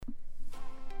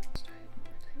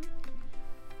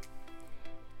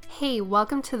Hey,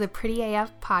 welcome to the Pretty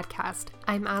AF podcast.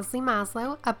 I'm Ashley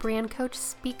Maslow, a brand coach,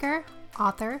 speaker,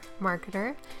 author,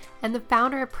 marketer, and the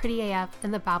founder of Pretty AF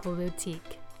and the Babble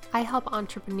Boutique. I help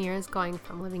entrepreneurs going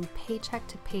from living paycheck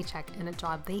to paycheck in a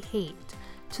job they hate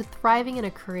to thriving in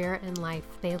a career and life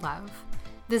they love.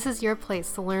 This is your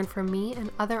place to learn from me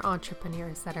and other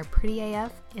entrepreneurs that are pretty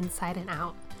AF inside and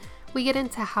out. We get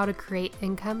into how to create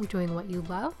income doing what you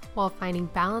love while finding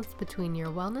balance between your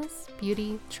wellness,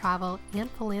 beauty, travel,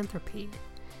 and philanthropy.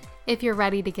 If you're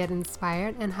ready to get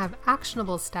inspired and have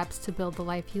actionable steps to build the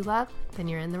life you love, then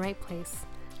you're in the right place.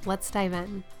 Let's dive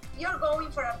in. You're going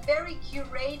for a very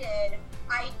curated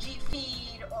IG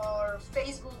feed or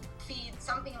Facebook feed,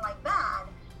 something like that.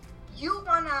 You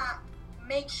want to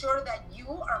make sure that you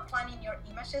are planning your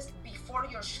images before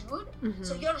your shoot. Mm-hmm.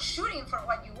 So you're shooting for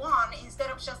what you want instead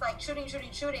of just like shooting.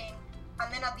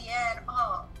 And then at the end,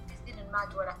 this didn't match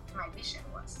what my vision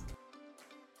was.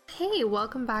 Hey,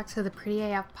 welcome back to the Pretty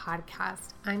AF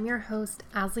podcast. I'm your host,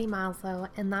 Ashley Maslow,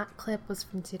 and that clip was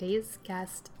from today's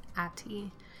guest,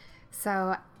 Ati.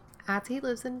 So Ati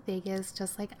lives in Vegas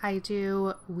just like I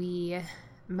do. We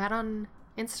met on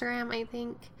Instagram, I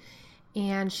think.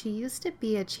 And she used to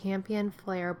be a Champion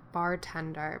Flair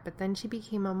bartender, but then she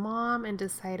became a mom and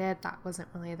decided that wasn't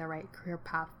really the right career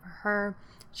path for her.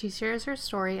 She shares her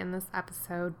story in this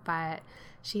episode, but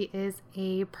she is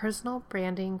a personal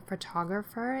branding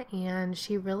photographer, and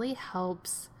she really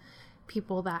helps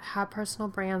people that have personal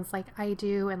brands like I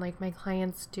do and like my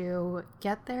clients do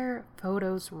get their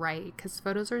photos right, because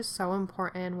photos are so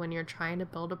important when you're trying to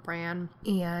build a brand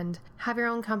and have your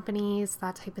own companies,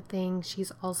 that type of thing. She's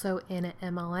also in an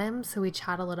MLM, so we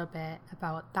chat a little bit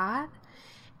about that,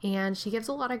 and she gives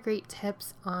a lot of great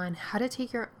tips on how to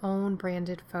take your own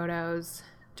branded photos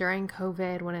during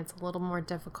COVID when it's a little more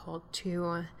difficult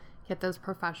to get those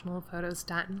professional photos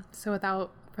done. So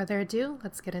without further ado,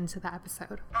 let's get into the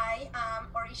episode. I am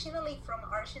originally from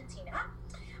Argentina.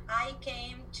 I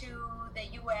came to the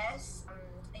US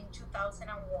in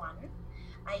 2001.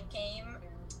 I came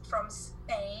from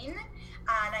Spain,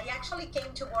 and I actually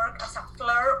came to work as a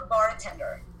Flair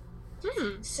bartender.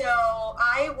 So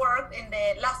I worked in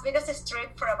the Las Vegas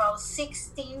Strip for about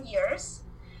 16 years,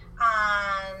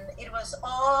 and it was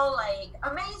all like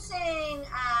amazing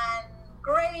and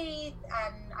great,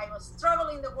 and I was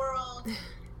traveling the world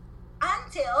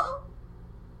until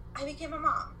I became a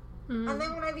mom. And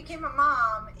then when I became a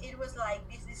mom, it was like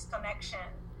this disconnection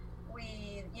with,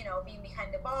 being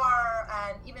behind the bar.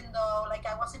 And even though like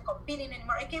I wasn't competing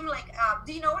anymore, I came like,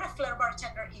 do you know what a Flair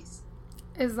bartender is?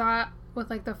 Is that with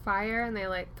like the fire and they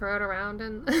like throw it around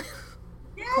and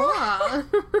Yeah. Cool.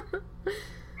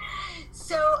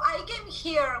 So I came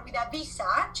here with a visa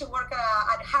to work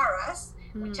at Harrah's,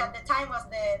 which at the time was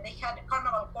they had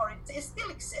Carnival Court. It still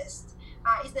exists.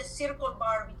 It's the circle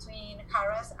bar between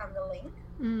Harrah's and the Link.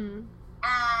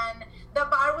 And the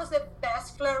bar was the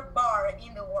best Flair bar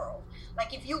in the world.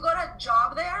 Like if you got a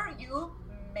job there, you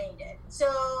made it. So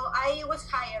I was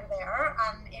hired there,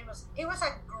 and it was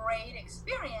a great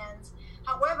experience.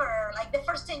 However, like the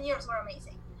first 10 years were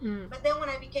amazing. But then when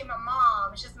I became a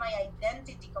mom, it's just my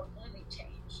identity completely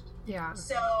changed. Yeah.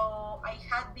 So I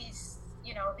had this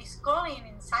calling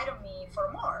inside of me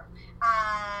for more.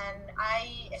 And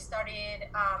I started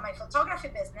my photography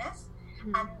business.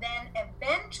 And then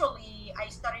eventually I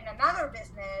started another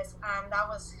business, and that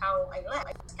was how I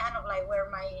left. It's kind of like where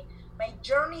my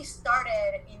journey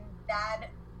started in that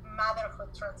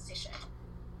motherhood transition.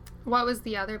 What was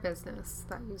the other business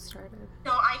that you started?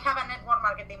 So I have a network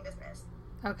marketing business.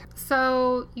 Okay.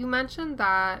 So you mentioned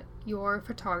that you're a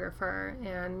photographer,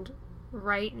 and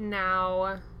right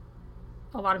now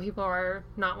a lot of people are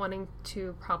not wanting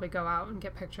to probably go out and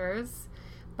get pictures,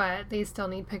 but they still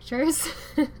need pictures.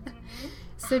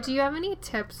 So do you have any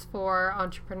tips for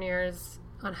entrepreneurs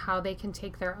on how they can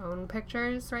take their own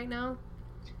pictures right now?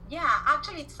 Yeah,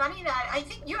 actually it's funny that I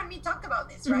think you and me talked about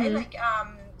this, right? Like,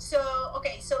 so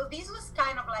this was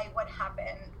kind of like what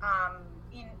happened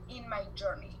in my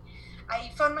journey. I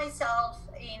found myself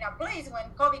in a place when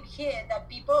COVID hit that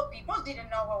people didn't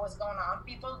know what was going on.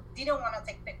 People didn't want to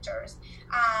take pictures.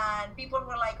 And people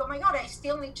were like, oh my God, I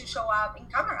still need to show up in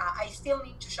camera. I still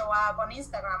need to show up on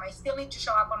Instagram. I still need to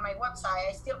show up on my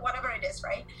website. whatever it is,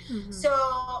 right? So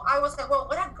I was like, well,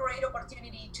 what a great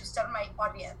opportunity to serve my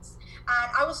audience.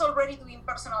 And I was already doing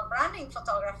personal branding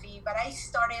photography, but I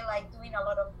started like doing a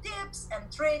lot of tips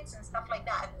and tricks and stuff like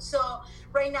that. So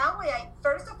right now,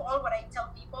 first of all, what I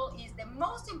tell people is the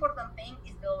most important thing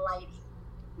is the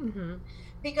lighting.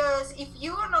 Because if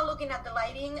you are not looking at the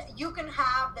lighting, you can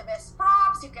have the best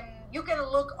props, you can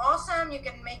look awesome, you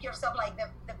can make yourself like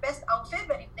the best outfit,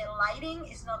 but if the lighting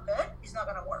is not good, it's not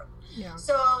gonna work. Yeah.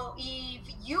 So if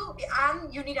you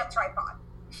need a tripod.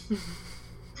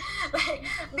 Like,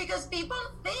 because people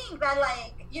think that,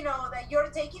 like, you know, that you're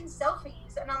taking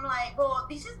selfies, and I'm like, well,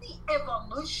 this is the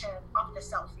evolution of the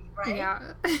selfie, right?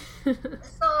 Yeah.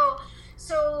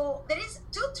 So there is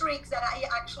 2 tricks that I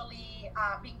actually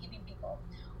been giving people.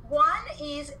 One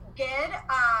is get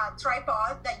a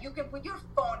tripod that you can put your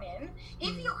phone in.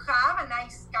 If you have a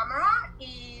nice camera,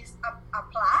 is a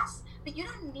plus, but you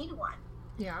don't need one.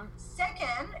 Yeah.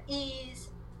 Second is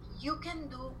you can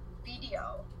do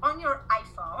video on your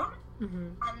iPhone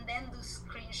and then do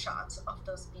screenshots of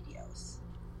those videos.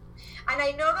 And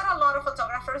I know that a lot of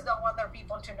photographers don't want their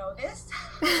people to know this.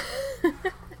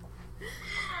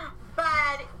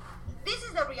 But this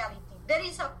is the reality. There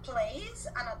is a place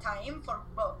and a time for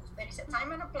both. There is a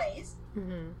time and a place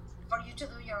for you to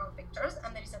do your own pictures,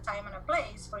 and there is a time and a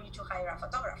place for you to hire a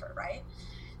photographer, right?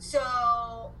 So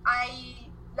I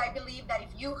believe that if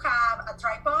you have a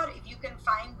tripod, if you can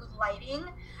find good lighting,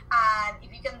 and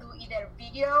if you can do either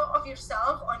video of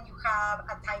yourself or you have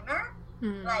a timer,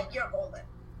 like, you're golden.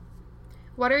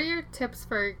 What are your tips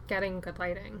for getting good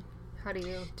lighting? How do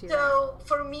you do that? So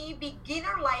for me,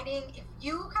 beginner lighting, if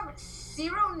you have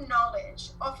zero knowledge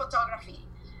of photography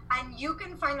and you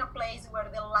can find a place where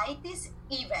the light is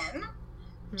even,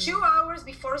 2 hours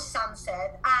before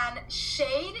sunset, and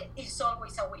shade is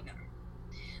always a winner.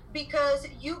 Because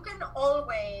you can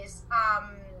always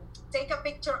take a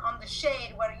picture on the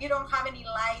shade where you don't have any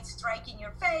light striking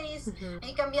your face.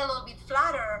 It can be a little bit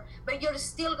flatter, but you're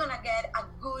still gonna get a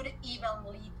good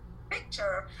evenly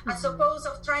picture, as opposed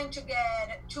of trying to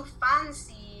get too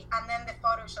fancy and then the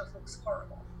photo just looks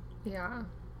horrible. Yeah,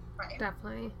 right?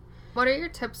 Definitely. What are your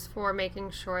tips for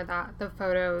making sure that the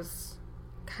photos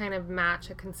kind of match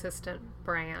a consistent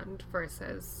brand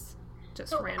versus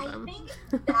just random? I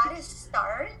think that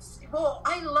starts, well,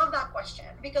 I love that question,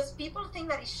 because people think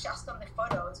that it's just on the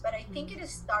photos, but I think it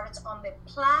starts on the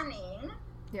planning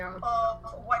of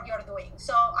what you're doing.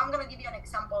 So I'm going to give you an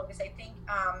example because I think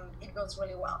it goes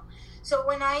really well. So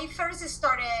when I first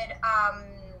started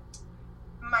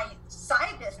my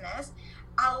side business,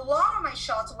 a lot of my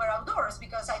shots were outdoors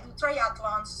because I do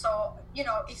triathlons. So, you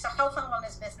know, it's a health and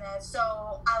wellness business. So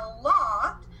a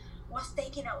lot was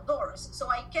taken outdoors. So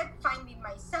I kept finding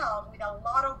myself with a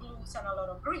lot of blues and a lot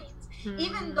of greens.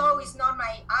 Even though it's not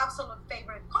my absolute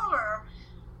favorite color,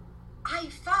 I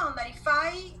found that if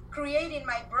I created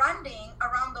my branding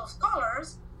around those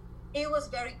colors, it was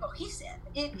very cohesive.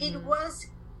 It was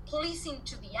pleasing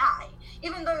to the eye,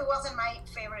 even though it wasn't my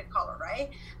favorite color, right?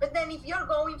 But then if you're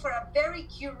going for a very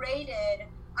curated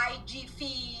IG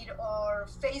feed or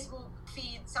Facebook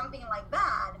feed, something like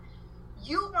that,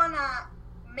 you want to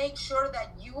make sure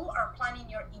that you are planning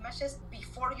your images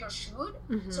before your shoot.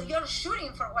 So you're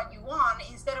shooting for what you want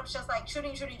instead of just like shooting,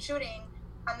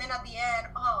 and then at the end,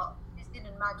 oh, this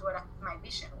didn't match what my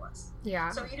vision was.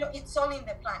 Yeah. So it's all in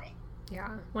the planning.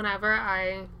 Yeah. Whenever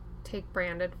I take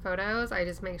branded photos, I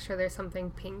just make sure there's something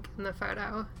pink in the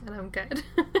photo and I'm good.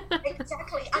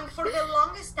 Exactly. And for the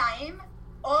longest time,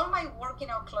 all my working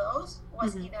out clothes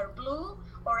was either blue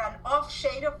or an off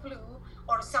shade of blue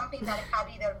or something that had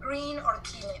either green or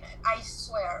teal in it. I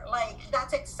swear, like,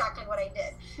 that's exactly what I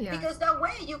did. Yeah. Because that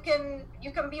way you can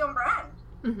be on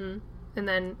brand. And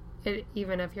then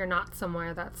even if you're not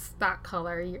somewhere that's that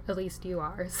color, at least you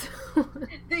are. So.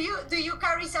 Do you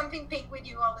carry something pink with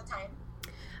you all the time?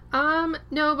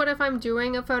 No, but if I'm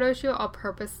doing a photo shoot, I'll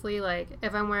purposely, like,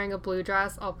 if I'm wearing a blue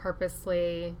dress, I'll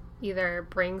purposely either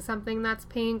bring something that's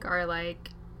pink or, like,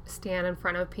 stand in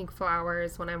front of pink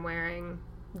flowers when I'm wearing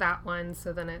that one,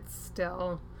 so then it's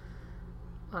still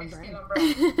on brand.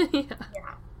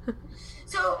 Yeah.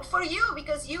 So for you,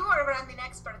 because you are a branding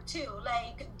expert too,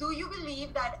 like, do you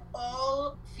believe that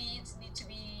all feeds need to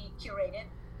be curated?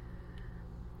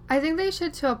 I think they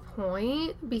should to a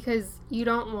point, because you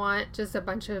don't want just a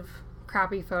bunch of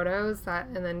crappy photos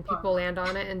and then people land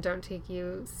on it and don't take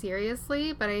you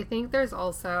seriously. But I think there's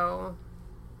also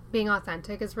being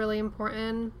authentic is really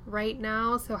important right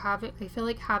now. So I feel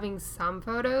like having some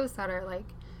photos that are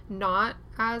like not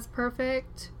as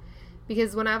perfect,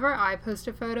 because whenever I post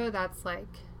a photo that's like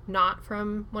not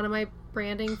from one of my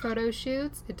branding photo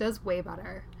shoots, it does way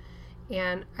better.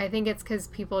 And I think it's because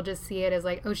people just see it as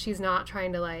like, oh, she's not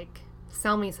trying to like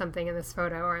sell me something in this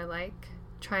photo or like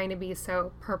trying to be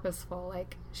so purposeful.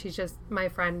 Like, she's just my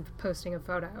friend posting a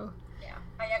photo. Yeah,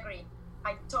 I agree.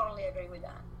 I totally agree with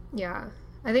that. Yeah.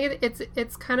 I think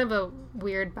it's kind of a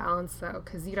weird balance though,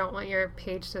 because you don't want your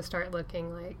page to start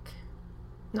looking like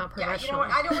not professional.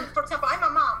 Yeah, I don't want, for example, I'm a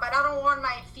mom, but I don't want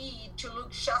my feed to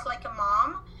look just like a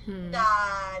mom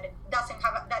that doesn't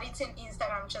have that it's in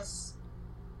Instagram just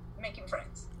making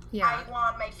friends. Yeah. I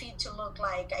want my feed to look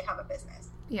like I have a business.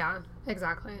 Yeah,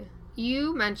 exactly.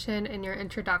 You mentioned in your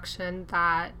introduction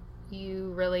that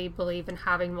you really believe in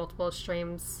having multiple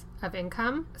streams of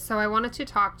income. So I wanted to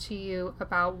talk to you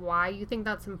about why you think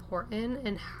that's important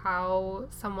and how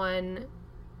someone,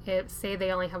 if say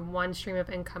they only have one stream of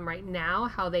income right now,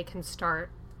 how they can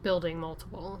start building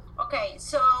multiple. Okay,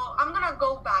 so I'm gonna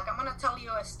go back. I'm gonna tell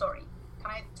you a story.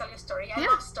 Can I tell you a story? I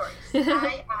love stories.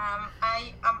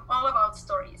 I am all about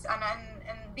stories, and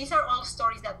these are all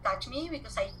stories that touch me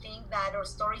because I think that our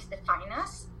stories define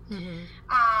us.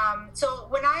 So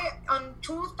when on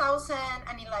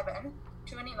 2011,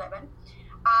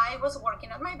 I was working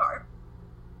at my bar.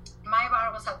 My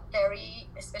bar was a very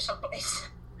special place.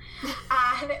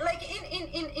 And like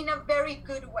in a very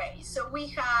good way. So we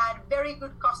had very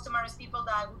good customers, people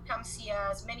that would come see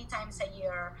us many times a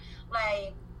year.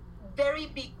 Like very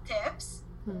big tips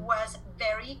was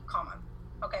very common.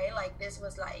 Okay, like this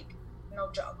was like no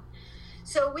joke.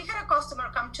 So we had a customer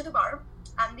come to the bar,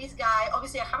 and this guy,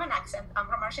 obviously I have an accent, I'm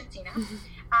from Argentina,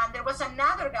 and there was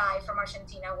another guy from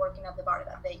Argentina working at the bar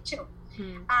that day too.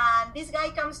 And this guy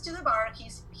comes to the bar,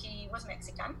 he was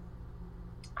Mexican,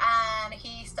 and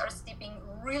he starts tipping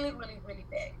really, really, really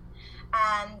big.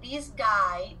 And this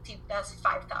guy tipped us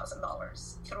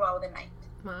 $5,000 throughout the night.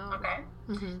 Wow. Okay.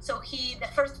 So the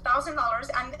first $1,000,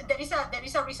 and there is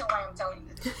a reason why I'm telling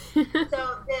you this.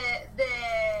 So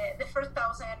the first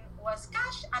 1,000 was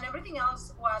cash, and everything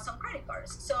else was on credit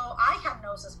cards. So I had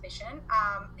no suspicion.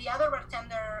 The other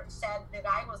bartender said the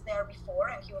guy was there before,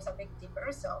 and he was a big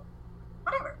tipper. So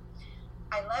whatever.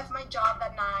 I left my job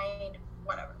that night.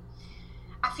 Whatever.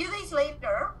 A few days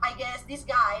later, I guess this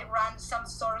guy ran some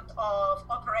sort of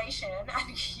operation,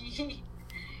 and he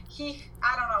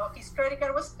I don't know, his credit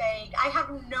card was fake. I have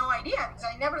no idea because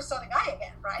I never saw the guy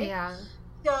again, right? Yeah.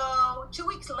 So 2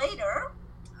 weeks later,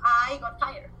 I got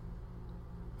fired.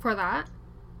 For that?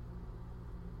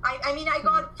 I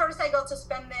got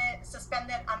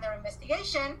suspended under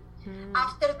investigation.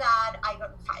 After that, I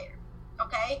got fired.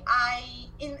 Okay,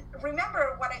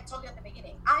 remember what I told you at the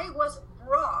beginning. I was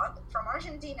brought from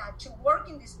Argentina to work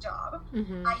in this job.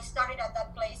 I started at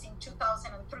that place in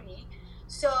 2003.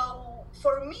 So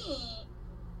for me,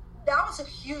 that was a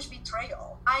huge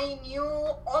betrayal. I knew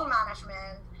all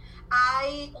management.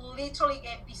 I literally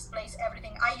gave this place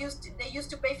everything. They used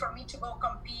to pay for me to go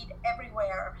compete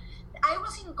everywhere. I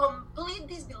was in complete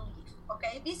disbelief.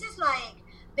 Okay, this is like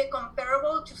the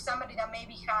comparable to somebody that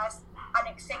maybe has an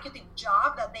executive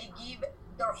job that they give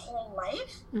their whole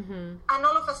life, and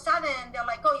all of a sudden they're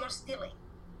like, "Oh, you're stealing."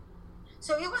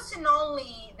 So it wasn't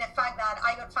only the fact that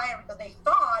I got fired because they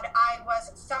thought I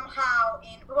was somehow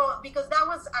because that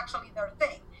was actually their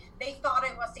thing. They thought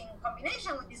I was in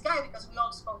combination with this guy because we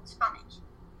all spoke Spanish.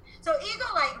 So it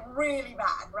got like really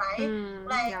bad, right?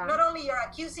 Not only you're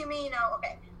accusing me,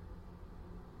 okay.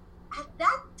 At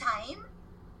that time,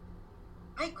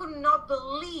 I could not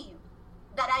believe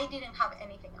that I didn't have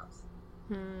anything else.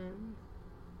 And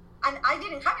I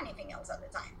didn't have anything else at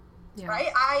the time. Yeah.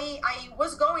 Right?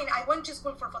 I went to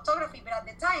school for photography, but at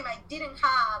the time I didn't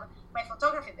have my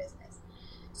photography business.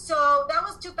 So that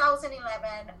was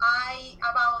 2011.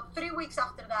 About 3 weeks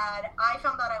after that, I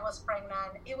found out I was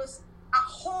pregnant. It was a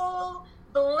whole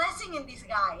blessing in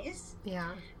disguise.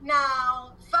 Yeah.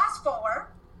 Now, fast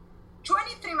forward,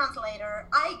 23 months later,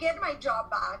 I get my job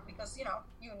back because,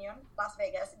 union, Las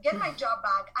Vegas, get my job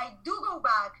back. I do go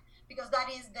back because that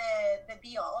is the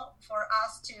deal for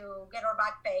us to get our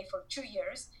back pay for 2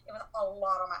 years. It was a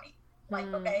lot of money.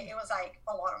 It was like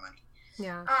a lot of money.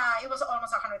 Yeah. It was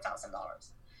almost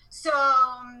 $100,000. So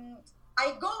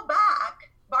I go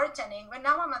back bartending, but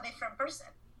now I'm a different person.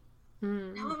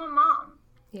 Now I'm a mom.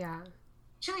 Yeah.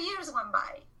 2 years went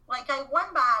by. Like I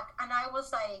went back and I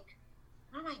was like,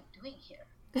 what am I doing here?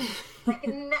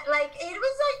 like it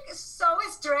was like so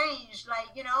strange,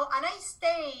 and I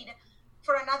stayed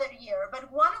for another year.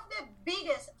 But one of the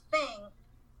biggest thing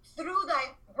through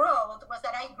that growth was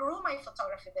that I grew my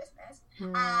photography business,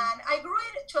 and I grew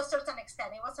it to a certain extent.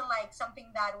 It wasn't like something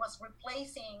that was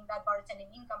replacing that bartending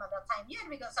income at that time yet,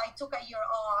 because I took a year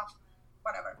off,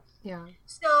 whatever. Yeah.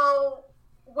 So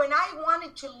when I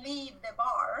wanted to leave the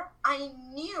bar, I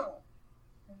knew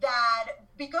that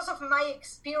because of my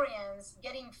experience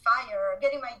getting fired,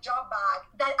 getting my job back,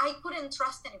 that I couldn't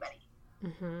trust anybody.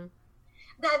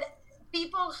 That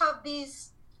people have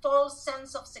this false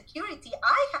sense of security.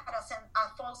 I had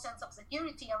a false sense of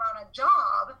security around a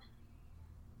job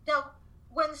that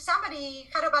when somebody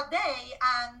had a bad day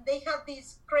and they had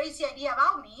this crazy idea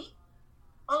about me,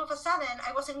 all of a sudden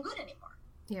I wasn't good anymore.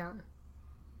 Yeah.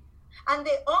 And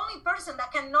the only person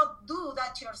that cannot do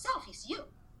that to yourself is you.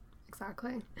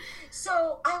 Exactly.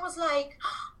 So I was like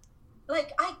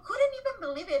I couldn't even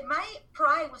believe it. My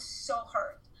pride was so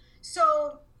hurt.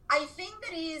 So I think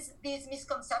there is this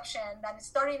misconception that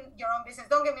starting your own business,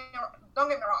 don't get me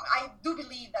wrong, I do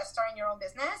believe that starting your own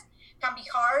business can be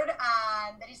hard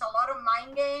and there is a lot of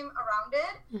mind game around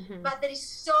it, mm-hmm. but there is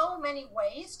so many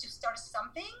ways to start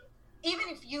something, even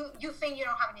if you think you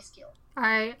don't have any skill.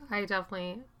 I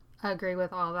definitely agree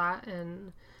with all that,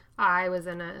 and I was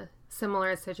in a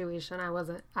similar situation. I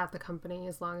wasn't at the company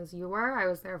as long as you were. I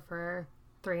was there for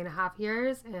 3.5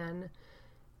 years, and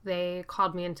they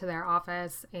called me into their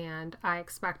office, and I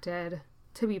expected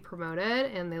to be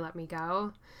promoted, and they let me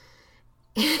go.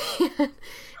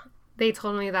 They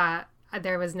told me that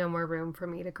there was no more room for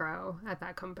me to grow at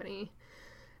that company.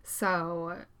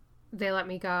 So they let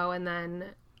me go, and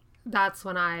then that's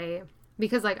when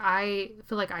because like I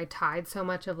feel like I tied so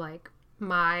much of like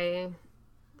my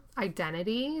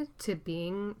identity to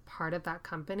being part of that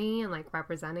company and like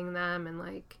representing them and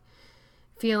like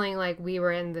feeling like we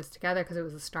were in this together because it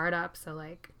was a startup. So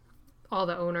like all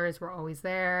the owners were always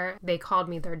there. They called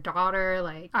me their daughter.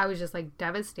 Like I was just like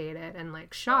devastated and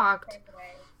like shocked.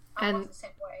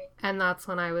 And that's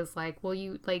when I was like, well,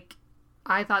 you like,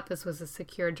 I thought this was a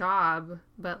secure job,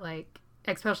 but like,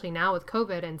 especially now with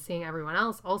COVID and seeing everyone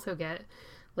else also get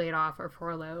laid off or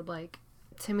furloughed, like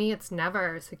to me, it's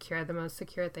never secure. The most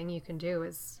secure thing you can do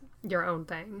is your own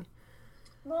thing.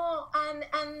 Well,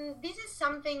 and this is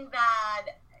something that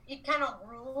it kind of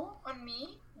grew on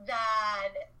me, that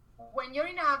when you're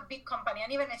in a big company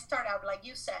and even a startup, like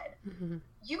you said, mm-hmm.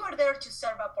 you are there to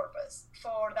serve a purpose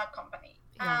for that company.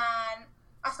 Yeah. And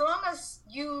as long as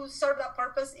you serve that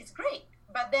purpose, it's great.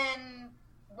 But then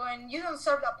when you don't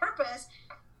serve that purpose,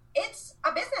 it's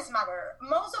a business matter.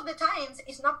 Most of the times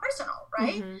it's not personal,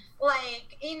 right? Mm-hmm.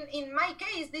 Like in my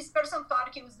case, this person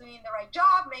thought he was doing the right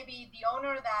job. Maybe the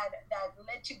owner that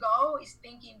let you go is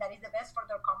thinking that is the best for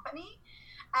their company.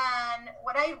 And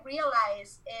what I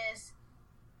realized is,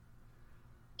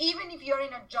 even if you're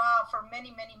in a job for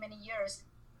many, many, many years,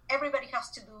 everybody has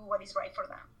to do what is right for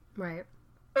them. Right.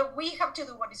 But we have to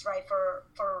do what is right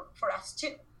for us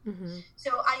too. Mm-hmm.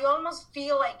 So I almost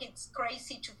feel like it's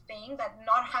crazy to think that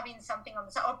not having something on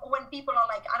the side, or when people are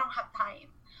like, I don't have time,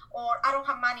 or I don't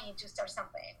have money to start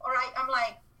something, or I'm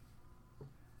like,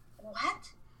 what?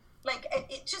 Like,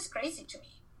 it's just crazy to me.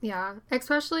 Yeah,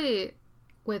 especially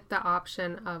with the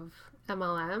option of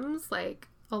MLMs, like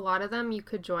a lot of them you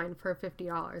could join for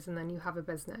 $50 and then you have a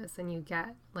business and you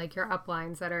get like your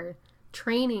uplines that are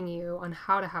training you on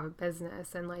how to have a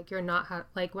business. And like you're not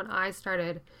like when I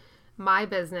started my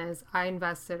business, I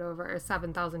invested over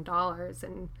 $7,000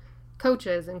 in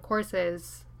coaches and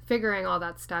courses, figuring all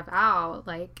that stuff out.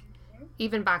 Like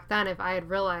even back then, if I had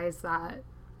realized that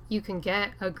you can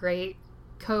get a great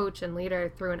coach and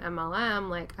leader through an MLM,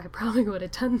 like I probably would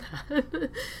have done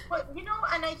that. Well,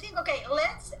 and I think, okay,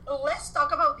 let's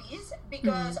talk about this,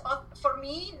 because for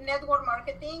me, network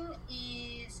marketing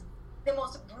is the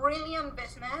most brilliant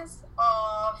business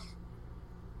of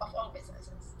all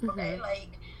businesses. Okay,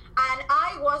 and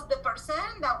I was the person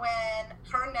that when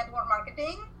her network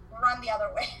marketing ran the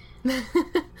other way.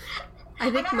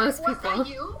 I think most people. Was that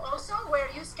you also? Were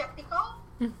you skeptical?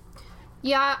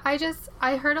 Yeah,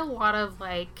 I heard a lot of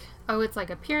like, oh, it's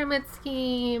like a pyramid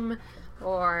scheme,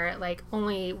 or like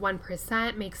only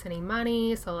 1% makes any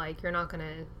money, so like you're not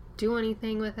gonna do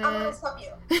anything with it. I'm gonna stop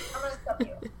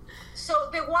you. So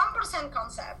the 1%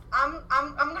 concept, I'm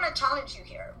gonna challenge you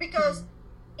here, because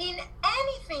in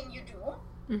anything you do,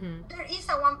 there is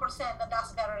a 1% that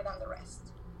does better than the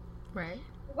rest. Right.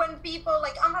 When people,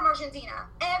 like, I'm from Argentina,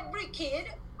 every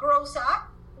kid grows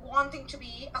up wanting to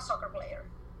be a soccer player.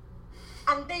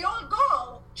 And they all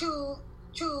go to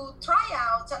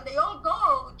tryouts, and they all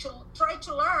go to try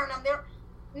to learn, and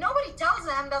nobody tells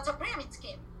them that's a pyramid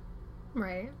scheme.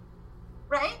 Right.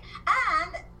 Right?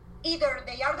 And either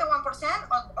they are the 1%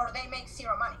 or they make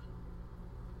zero money.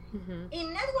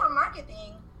 In network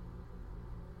marketing,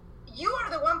 you are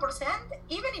the 1%,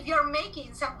 even if you're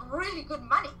making some really good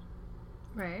money.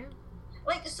 Right.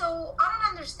 Like, so I don't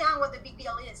understand what the big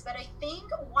deal is, but I think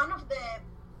one of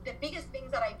the biggest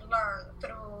things that I've learned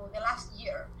through the last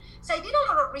year. So I did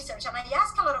a lot of research, and I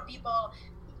asked a lot of people.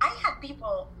 I had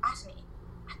people ask me,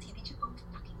 Ati, did you go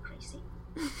fucking crazy?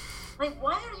 Like,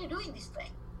 why are you doing this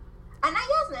thing? And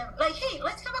I asked them, like, hey,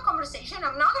 let's have a conversation.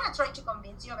 I'm not going to try to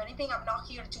convince you of anything. I'm not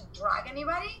here to drag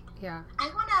anybody. Yeah. I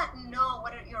want to know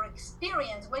what your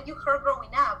experience, what you heard growing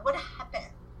up, what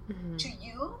happened to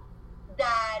you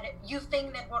that you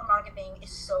think network marketing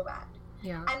is so bad.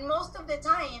 Yeah. And most of the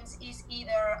times is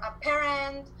either a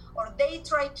parent or they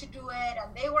tried to do it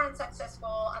and they weren't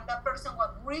successful and that person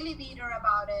was really bitter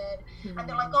about it. And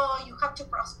they're like, oh, you have to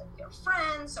prospect your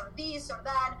friends or this or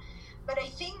that. But I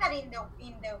think that in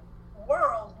the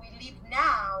world we live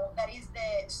now, that is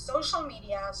the social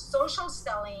media, social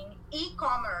selling,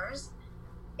 e-commerce,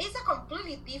 is a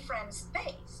completely different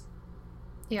space.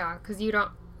 Yeah, because you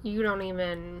don't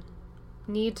even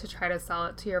need to try to sell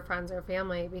it to your friends or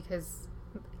family because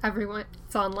everyone,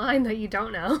 it's online that you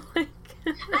don't know.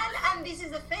 and this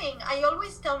is the thing, I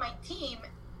always tell my team,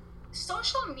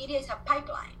 social media is a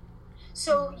pipeline.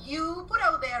 So you put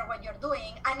out there what you're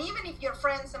doing, and even if your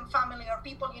friends and family or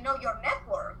people, your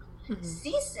network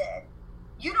sees it,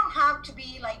 you don't have to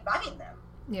be like bugging them.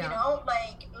 Yeah.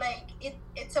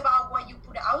 It's about what you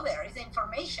put out there. It's the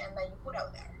information that you put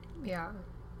out there. Yeah.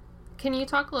 Can you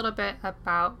talk a little bit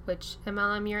about which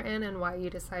MLM you're in and why you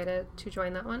decided to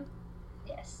join that one?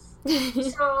 Yes.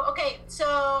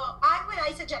 So I'm with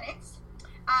Isogenics.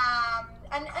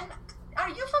 And are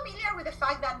you familiar with the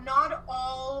fact that not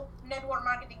all network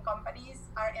marketing companies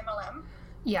are MLM?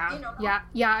 Yeah. You know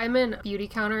Yeah. I'm in Beauty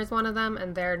Counter is one of them,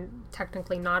 and they're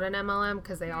technically not an MLM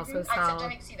because they also sell.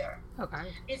 Isogenics either.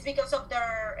 Okay. It's because of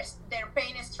their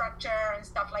paying structure and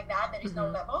stuff like that. There is no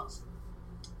levels.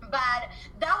 But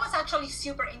that was actually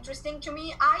super interesting to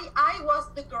me. I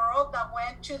was the girl that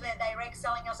went to the Direct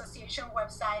Selling Association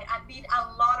website and did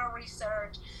a lot of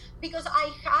research because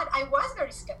I was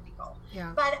very skeptical.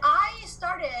 Yeah. But I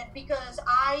started because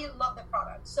I love the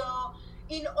product. So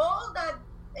in all that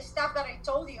stuff that I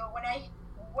told you, when I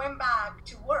went back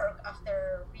to work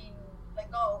after being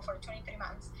let go for 23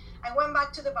 months, I went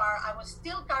back to the bar. I was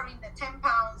still carrying the 10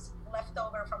 pounds left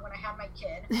over from when I had my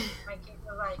kid. My kid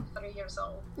was like 3 years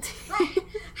old.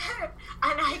 And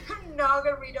I could not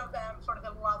get rid of them for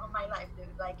the love of my life, dude.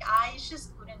 Like, I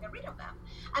just couldn't get rid of them.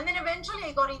 And then eventually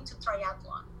I got into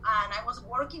triathlon and I was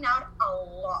working out a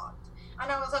lot. And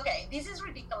I was, okay, this is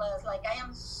ridiculous. Like, I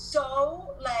am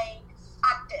so,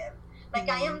 active. Like,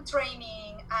 I am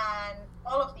training and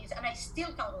all of this, and I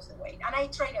still can't lose the weight. And I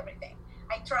tried everything.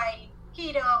 I tried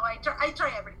keto. I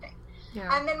try everything.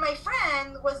 Yeah. And then my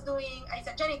friend was doing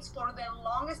isogenics for the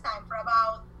longest time. For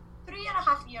about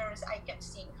 3.5 years, I kept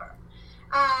seeing her.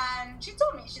 And she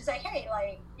told me, she's like, hey,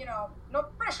 no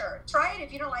pressure. Try it.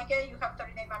 If you don't like it, you have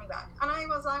 30-day money back. And I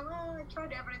was like, well, I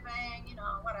tried everything,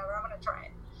 whatever, I'm going to try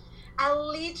it. And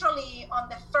literally on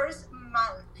the first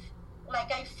month,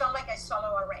 I felt like I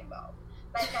swallowed a rainbow.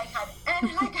 And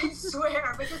I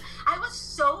swear, because I was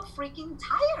so freaking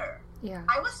tired. Yeah.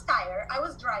 I was tired. I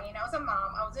was dragging. I was a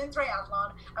mom. I was in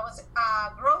triathlon. I was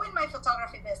growing my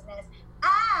photography business.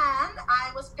 And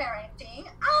I was parenting.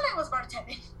 And I was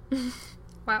bartending.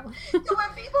 Wow. So when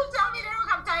people tell me they don't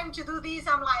have time to do this,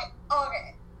 I'm like,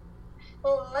 okay,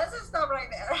 well, let's just stop right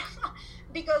there.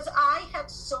 Because I had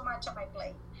so much on my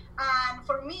plate. And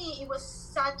for me, it was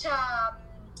such a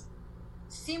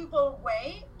simple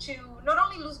way to not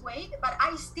only lose weight, but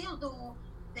I still do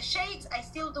the shakes, I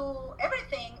still do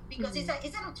everything because it's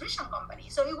a nutrition company.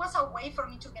 So it was a way for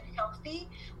me to get healthy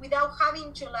without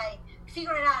having to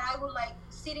figure it out. I would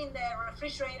sit in the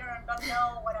refrigerator and not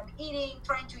know what I'm eating,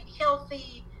 trying to eat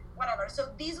healthy, whatever. So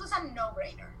this was a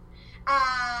no-brainer.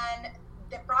 And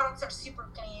the products are super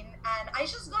clean and I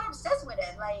just got obsessed with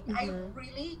it. I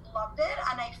really loved it,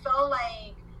 and I felt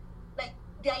like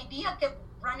the idea kept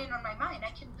running on my mind.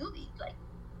 I can do this.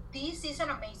 This is an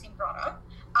amazing product.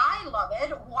 I love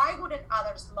it. Why wouldn't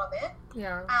others love it?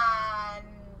 Yeah. And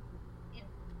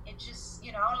it just,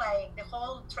 the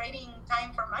whole trading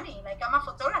time for money. I'm a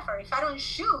photographer. If I don't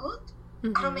shoot,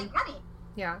 I don't make money.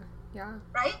 Yeah. Yeah.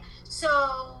 Right?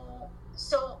 So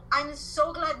I'm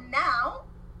so glad now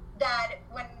that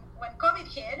when COVID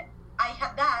hit, I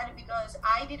had that because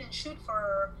I didn't shoot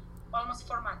for almost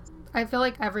 4 months. I feel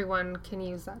like everyone can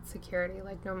use that security,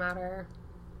 no matter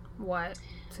what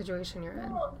situation you're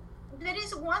in. Well, there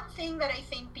is one thing that I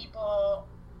think people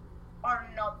are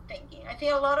not thinking. I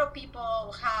think a lot of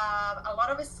people have a lot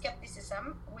of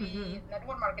skepticism with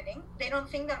network marketing. They don't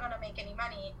think they're going to make any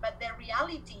money, but the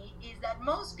reality is that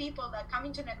most people that come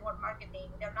into network marketing,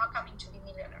 they're not coming to be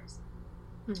millionaires.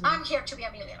 I'm here to be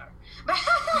a millionaire.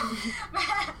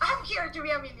 I'm here to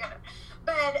be a millionaire.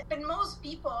 But most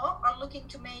people are looking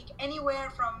to make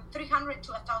anywhere from $300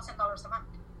 to $1,000 a month.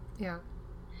 Yeah.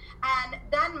 And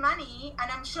that money,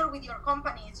 and I'm sure with your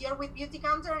companies, you're with Beauty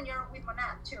Counter and you're with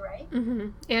Monat too, right? Mm-hmm.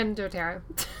 And doTERRA.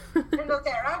 And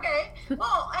doTERRA, okay.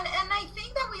 Well, and I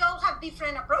think that we all have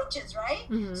different approaches, right?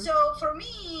 Mm-hmm. So for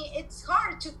me, it's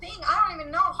hard to think. I don't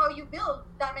even know how you build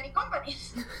that many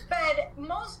companies. But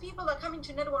most people that come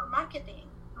into network marketing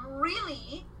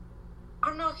really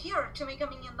are not here to make $1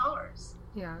 million.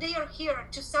 Yeah. They are here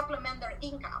to supplement their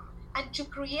income and to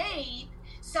create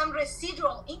some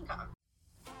residual income.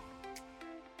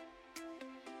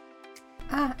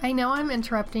 I know I'm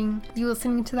interrupting you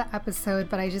listening to the episode,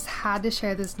 but I just had to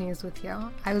share this news with you.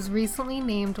 I was recently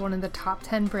named one of the top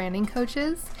 10 branding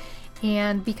coaches,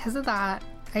 and because of that,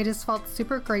 I just felt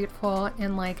super grateful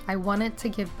and like I wanted to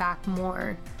give back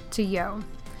more to you.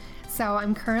 So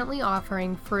I'm currently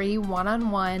offering free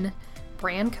one-on-one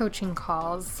brand coaching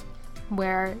calls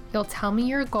where you'll tell me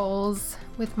your goals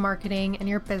with marketing and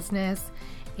your business,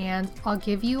 and I'll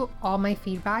give you all my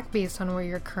feedback based on where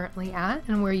you're currently at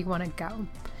and where you want to go.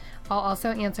 I'll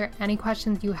also answer any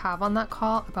questions you have on that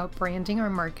call about branding or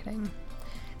marketing.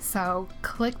 So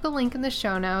click the link in the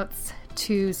show notes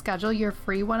to schedule your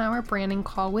free 1-hour branding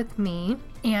call with me,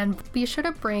 and be sure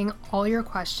to bring all your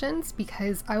questions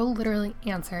because I will literally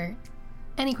answer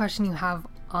any question you have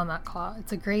on that call.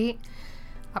 It's a great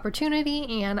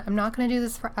opportunity and I'm not going to do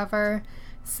this forever,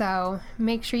 so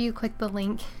make sure you click the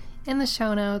link in the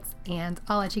show notes and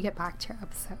I'll let you get back to your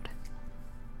episode.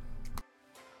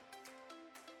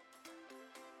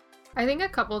 I think a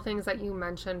couple things that you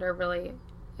mentioned are really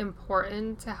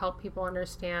important to help people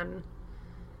understand,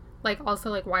 like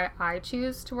also like why I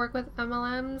choose to work with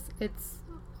MLMs. It's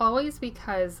always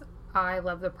because I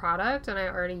love the product and I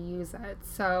already use it.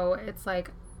 So it's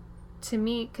like, to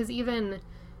me, because even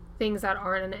things that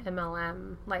aren't an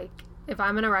MLM, like if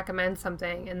I'm going to recommend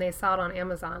something and they sell it on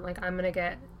Amazon, like I'm going to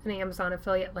get an Amazon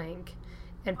affiliate link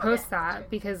and post that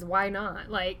because why not?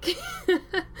 Like,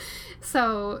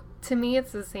 so to me,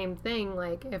 it's the same thing.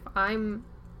 Like if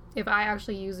I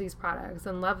actually use these products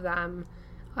and love them,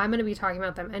 I'm going to be talking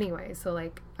about them anyway. So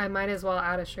like I might as well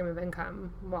add a stream of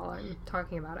income while I'm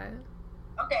talking about it.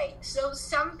 Okay, so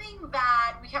something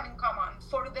that we have in common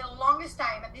for the longest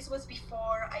time, and this was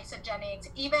before Isogenics,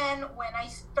 even when I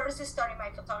first started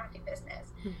my photography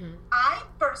business, I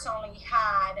personally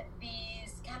had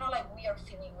these kind of like weird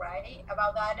feeling, right?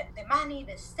 About that, the money,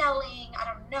 the selling,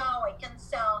 I don't know, I can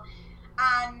sell.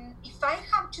 And if I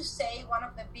have to say one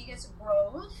of the biggest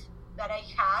growth that I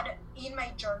had in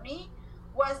my journey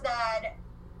was that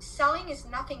selling is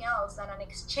nothing else than an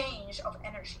exchange of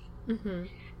energy. Mm-hmm.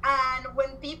 And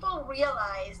when people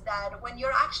realize that when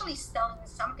you're actually selling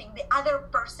something, the other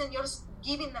person, you're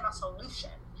giving them a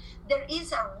solution. There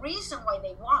is a reason why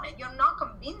they want it. You're not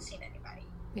convincing anybody.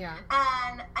 Yeah.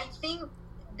 And I think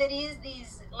there is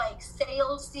this like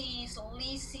salesy,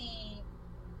 leasy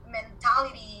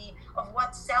mentality of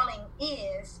what selling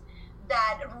is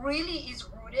that really is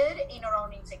rooted in our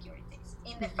own insecurities.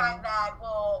 In the fact that,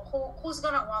 well, who's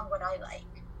going to want what I like?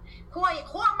 Who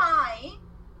am I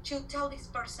to tell this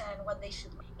person what they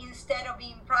should like, instead of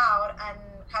being proud and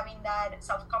having that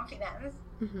self-confidence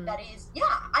that is,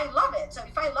 I love it. So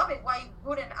if I love it, why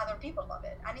wouldn't other people love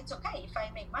it? And it's okay if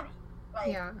I make money.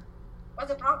 Like,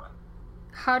 what's the problem?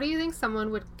 How do you think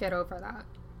someone would get over that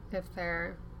if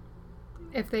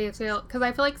they feel, because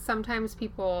I feel like sometimes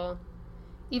people,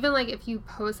 even like if you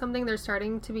post something, they're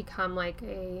starting to become like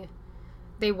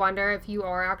they wonder if you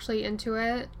are actually into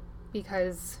it,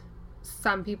 because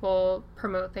some people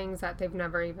promote things that they've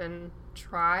never even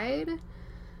tried.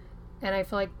 And I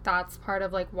feel like that's part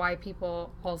of like why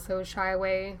people also shy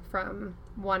away from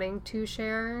wanting to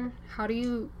share. How do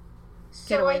you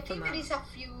get away from that? So I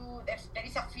think there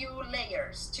is a few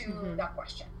layers to that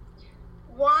question.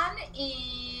 One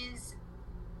is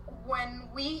when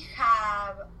we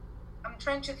have, I'm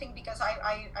trying to think because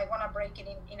I want to break it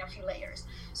in a few layers.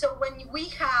 So when we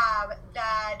have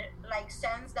that like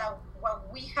sense that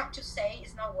what we have to say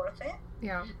is not worth it,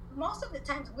 most of the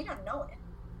times we don't know it.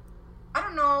 I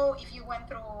don't know if you went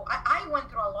through, I went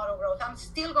through a lot of growth. I'm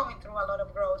still going through a lot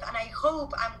of growth, and I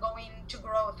hope I'm going to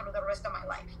grow through the rest of my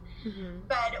life.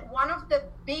 But one of the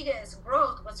biggest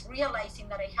growth was realizing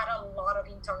that I had a lot of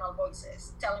internal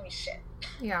voices telling me shit.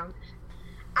 Yeah.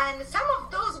 And some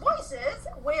of those voices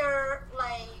were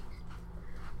like,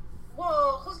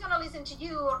 well, who's going to listen to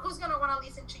you, or who's going to want to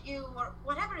listen to you, or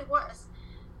whatever it was.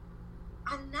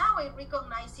 And now I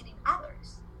recognize it in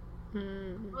others.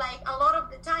 Like a lot of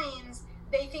the times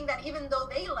they think that even though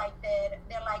they liked it,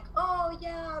 they're like, oh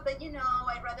yeah, but you know,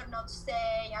 I'd rather not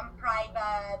say, I'm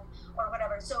private or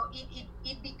whatever. So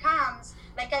it becomes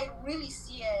like, I really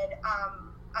see it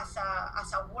as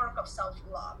a work of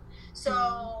self-love.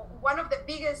 So one of the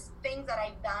biggest things that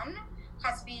I've done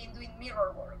has been doing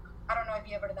mirror work. I don't know if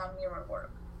you ever done mirror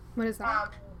work. What is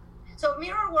that? So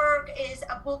mirror work is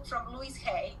a book from Louise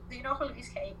Hay. Do you know who Louise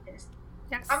Hay is?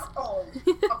 Yes. I'm old.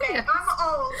 Okay, yes. I'm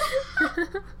old.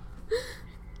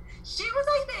 She was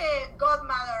like the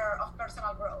godmother of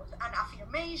personal growth and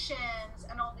affirmations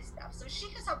and all this stuff. So she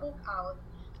has a book out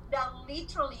that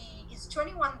literally is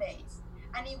 21 days,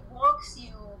 and it walks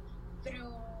you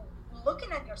through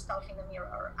looking at yourself in the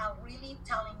mirror and really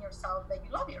telling yourself that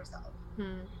you love yourself.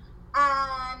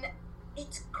 And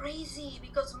it's crazy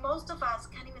because most of us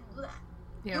can't even do that.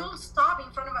 Yeah. You'll stop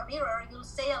in front of a mirror, you'll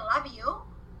say I love you,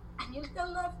 and you'll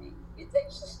still love me. It's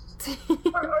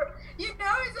like, or, you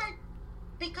know, it's like,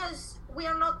 because we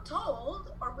are not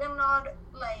told, or we're not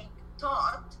like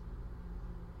taught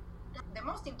that the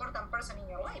most important person in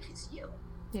your life is you.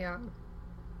 Yeah.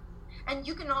 And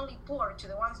you can only pour to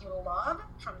the ones you love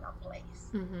from that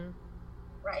place.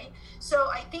 Right? So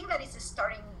I think that is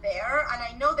starting there, and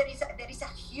I know there is a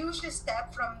huge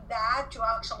step from that to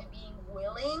actually being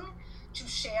willing to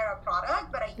share a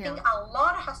product, but I think a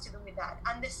lot has to do with that.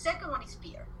 And the second one is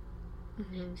fear.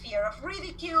 Fear of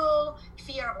ridicule,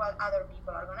 fear of what other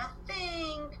people are gonna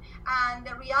think. And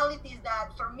the reality is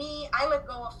that for me, I let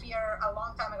go of fear a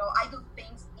long time ago. I do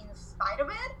things in spite of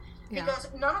it because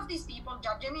none of these people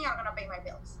judging me are gonna pay my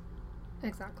bills.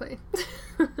 Exactly.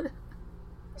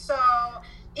 So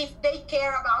if they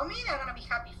care about me, they're gonna be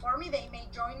happy for me. They may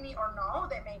join me or no,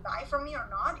 they may buy from me or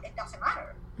not. It doesn't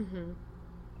matter.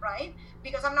 Right?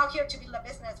 Because I'm not here to build a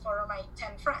business for my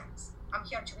 10 friends. I'm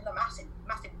here to build a massive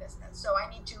business. So I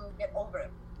need to get over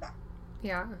that.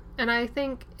 Yeah. And I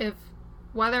think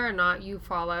whether or not you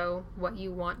follow what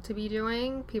you want to be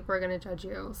doing, people are going to judge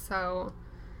you. So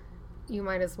you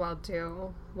might as well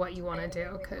do what you want to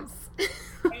do, because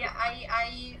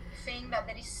I think that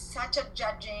there is such a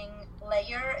judging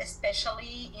layer,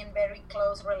 especially in very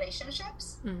close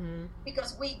relationships,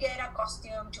 because we get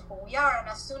accustomed to who we are, and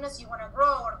as soon as you want to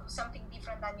grow or do something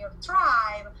different than your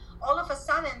tribe, all of a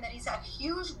sudden there is a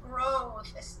huge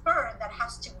growth spurt that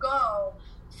has to go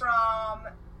from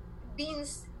being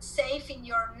safe in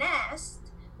your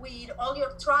nest with all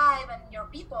your tribe and your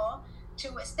people to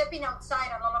stepping outside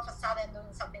and all of a sudden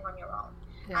doing something on your own.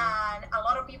 And a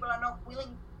lot of people are not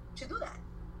willing to do that.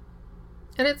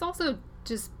 And it's also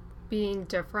just being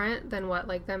different than what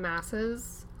like the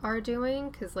masses are doing,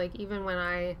 because like even when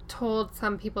I told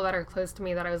some people that are close to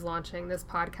me that I was launching this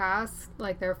podcast,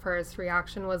 like their first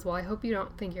reaction was, well, I hope you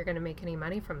don't think you're going to make any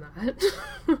money from that.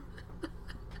 Are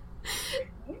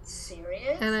you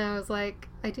serious? And I was like,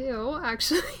 I do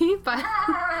actually, but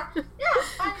yeah,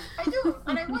 I do,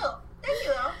 and I will. Thank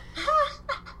you though.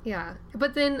 Yeah,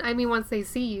 but then I mean, once they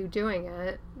see you doing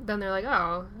it, then they're like,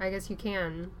 oh, I guess you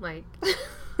can, like.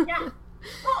 Yeah.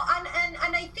 Well,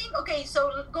 and I think, okay,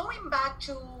 so going back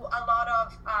to a lot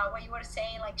of what you were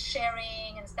saying, like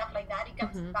sharing and stuff like that, it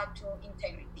comes back to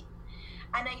integrity.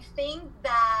 And I think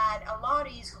that a lot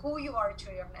is who you are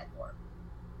to your network.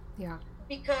 Yeah.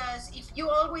 Because if you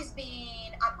always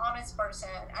being an honest person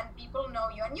and people know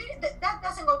you, and that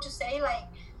doesn't go to say like,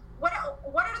 what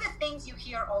are the things you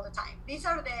hear all the time? These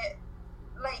are the,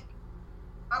 like,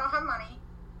 I don't have money,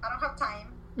 I don't have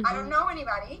time, I don't know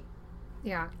anybody.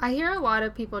 Yeah, I hear a lot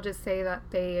of people just say that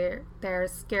they're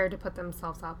scared to put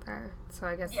themselves out there. So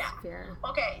I guess fear.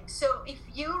 Okay, so if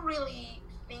you really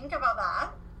think about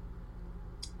that,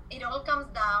 it all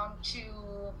comes down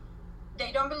to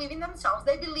they don't believe in themselves.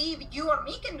 They believe you or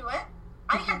me can do it.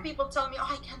 I had people tell me, oh,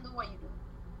 I can't do what you do.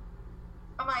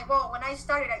 I'm like, well, when I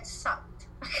started, I sucked.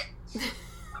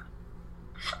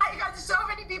 I had so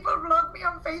many people block me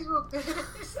on Facebook. But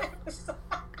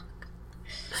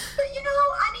you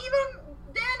know, and even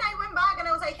then I went back and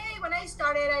I was like, hey, when I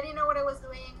started, I didn't know what I was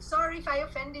doing. Sorry if I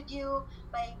offended you.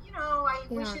 Like, you know, I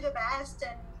wish you the best.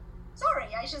 And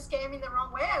sorry, I just came in the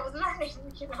wrong way. I was learning,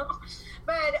 you know.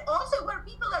 But also were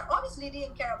people that obviously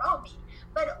didn't care about me.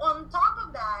 But on top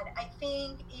of that, I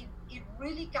think it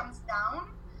really comes down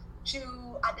to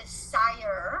a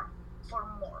desire for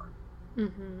more.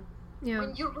 Yeah.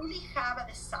 When you really have a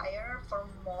desire for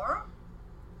more,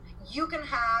 you can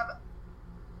have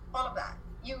all of that.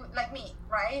 You, like me,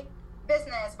 right?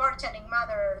 Business, bartending,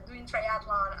 mother, doing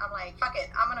triathlon. I'm like, fuck it,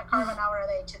 I'm gonna carve an hour a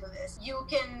day to do this. You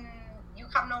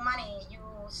have no money, you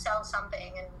sell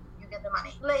something and you get the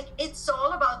money. Like, it's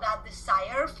all about that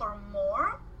desire for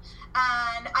more.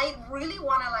 And I really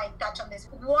want to like touch on this.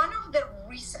 One of the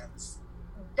reasons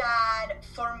that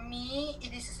for me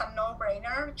it is a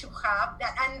no-brainer to have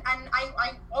that, and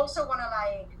I also want to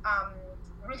like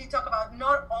really talk about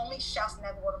not only just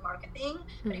network marketing marketing.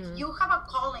 But if you have a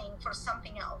calling for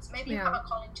something else, maybe you have a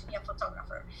calling to be a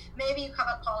photographer, maybe you have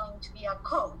a calling to be a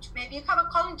coach, maybe you have a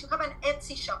calling to have an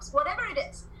Etsy shop, whatever it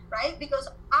is, right? Because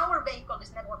our vehicle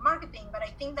is network marketing, but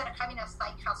I think that having a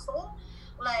side hustle,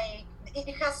 like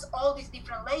it has all these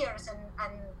different layers and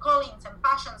callings and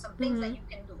passions and things that you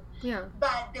can do. Yeah.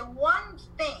 But the one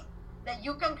thing that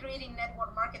you can create in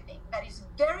network marketing that is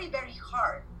very, very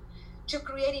hard to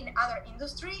create in other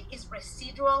industry is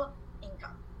residual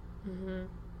income.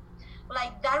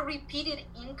 Like that repeated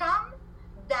income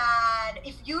that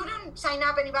if you don't sign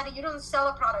up anybody, you don't sell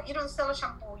a product, you don't sell a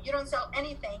shampoo, you don't sell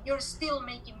anything, you're still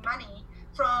making money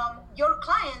from your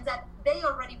clients that they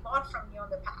already bought from you in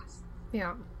the past.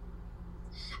 Yeah.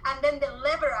 And then the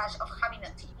leverage of having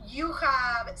a team. You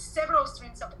have several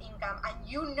streams of income, and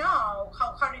you know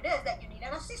how hard it is that you need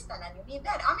an assistant and you need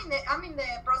that. I'm in the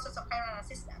process of hiring an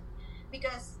assistant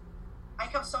because I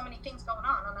have so many things going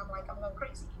on, and I'm going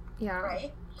crazy. Yeah.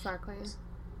 Right. Exactly.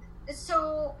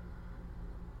 So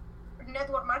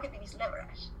network marketing is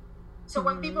leverage. So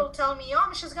when people tell me, oh,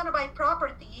 I'm just going to buy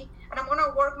property and I'm going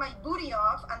to work my booty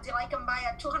off until I can buy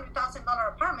a $200,000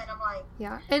 apartment, I'm like...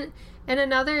 Yeah. And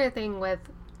another thing with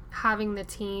having the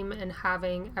team and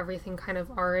having everything kind of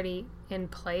already in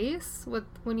place with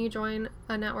when you join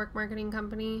a network marketing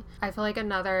company, I feel like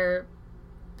another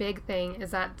big thing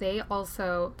is that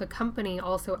the company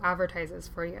also advertises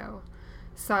for you.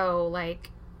 So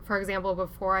like, for example,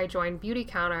 before I joined Beauty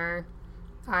Counter,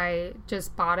 I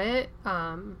just bought it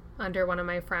under one of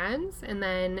my friends, and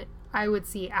then I would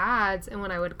see ads, and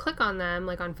when I would click on them,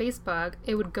 like on Facebook,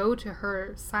 it would go to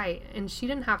her site, and she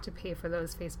didn't have to pay for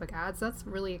those Facebook ads. That's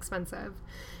really expensive.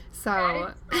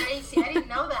 So that is crazy. I didn't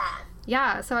know that.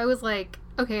 Yeah, so I was like,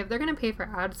 okay, if they're gonna pay for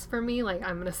ads for me, like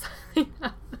I'm gonna sign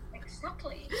up.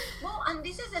 Exactly. Well, and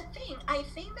this is the thing. I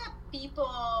think that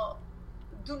people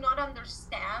do not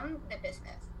understand the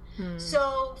business.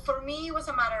 So for me, it was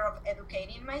a matter of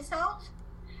educating myself.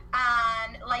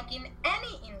 And like in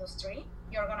any industry,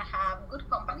 you're going to have good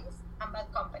companies and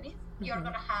bad companies. You're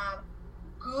going to have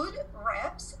good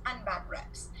reps and bad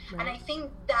reps. Right. And I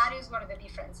think that is where the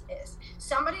difference is.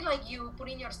 Somebody like you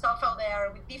putting yourself out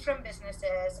there with different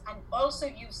businesses and also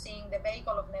using the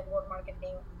vehicle of network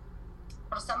marketing,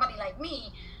 or somebody like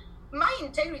me, my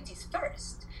integrity is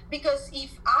first. Because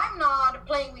if I'm not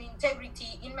playing with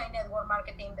integrity in my network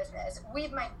marketing business,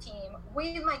 with my team,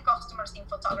 with my customers in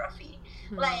photography,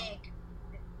 like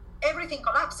everything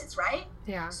collapses, right?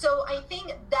 Yeah. So I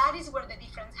think that is where the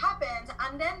difference happens.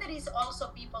 And then there is also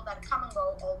people that come and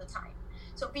go all the time.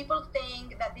 So people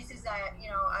think that this is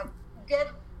a get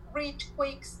rich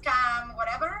quick scam,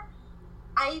 whatever.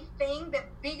 I think the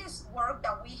biggest work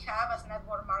that we have as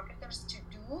network marketers to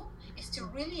do is to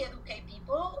really educate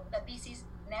people that this is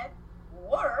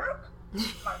network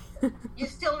marketing. You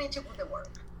still need to put the work.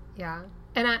 Yeah.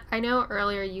 And I know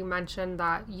earlier you mentioned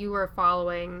that you were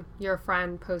following your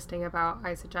friend posting about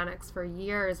Isogenics for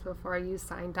years before you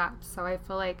signed up. So I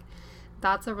feel like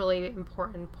that's a really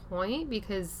important point,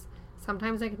 because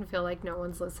sometimes I can feel like no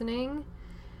one's listening,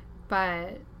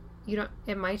 but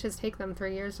it might just take them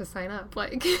 3 years to sign up.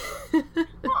 Like,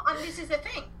 well, and this is the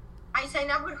thing. I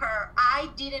signed up with her. I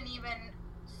didn't even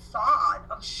thought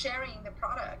of sharing the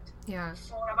product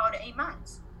for about 8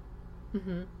 months.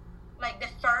 Like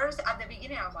at the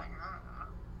beginning, I was like,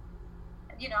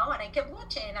 and I kept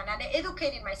watching and I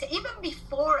educated myself even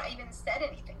before I even said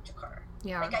anything to her.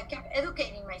 Yeah. Like I kept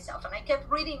educating myself and I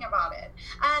kept reading about it.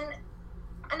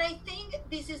 And I think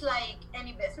this is like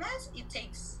any business. It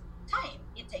takes time.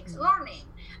 It takes learning.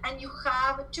 And you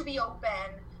have to be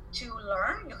open to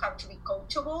learn. You have to be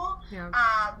coachable. Yeah.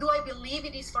 Do I believe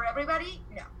it is for everybody?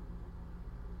 No.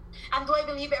 And do I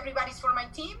believe everybody's for my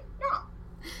team? No.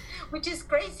 Which is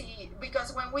crazy,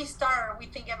 because when we start, we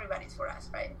think everybody's for us,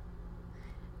 right?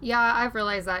 Yeah, I've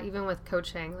realized that even with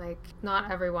coaching, like not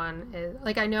everyone is,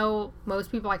 like I know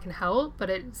most people I can help, but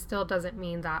it still doesn't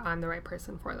mean that I'm the right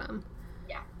person for them.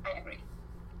 Yeah, I agree.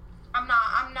 I'm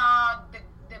not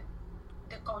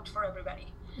the coach for everybody.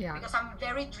 Yeah. Because I'm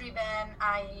very driven.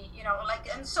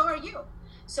 And so are you.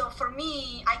 So for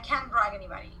me, I can't drag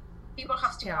anybody. People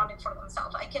have to want it for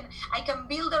themselves. I can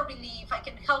build a belief. I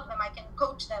can help them. I can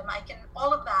coach them. I can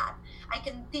all of that. I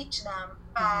can teach them,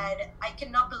 but I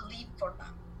cannot believe for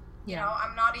them.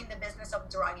 I'm not in the business of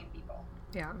dragging people.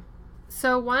 Yeah.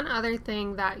 So one other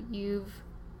thing that you've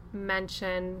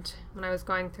mentioned when I was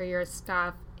going through your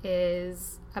stuff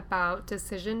is about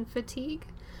decision fatigue.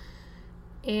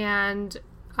 And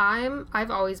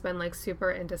I've always been like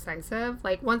super indecisive.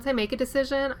 Like once I make a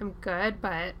decision, I'm good,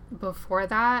 but before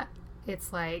that,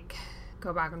 it's like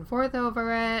go back and forth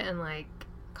over it and like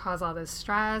cause all this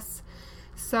stress.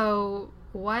 So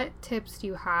what tips do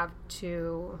you have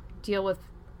to deal with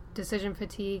decision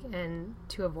fatigue and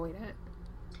to avoid it?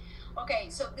 Okay,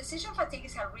 so decision fatigue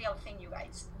is a real thing, you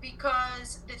guys,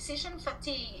 because decision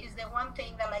fatigue is the one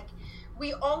thing that, like,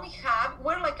 we're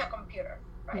like a computer,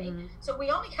 right? Mm-hmm. So we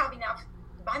only have enough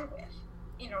bandwidth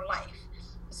in our life.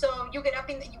 So you get up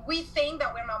we think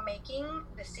that we're not making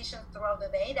decisions throughout the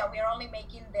day, that we're only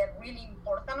making the really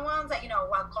important ones, like,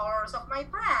 what colors of my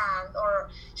brand, or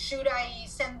should I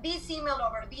send this email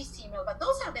over this email? But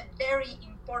those are the very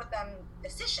important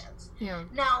decisions. Yeah.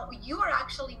 Now, you are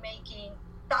actually making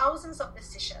thousands of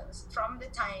decisions from the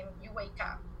time you wake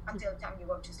up until the time you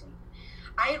go to sleep.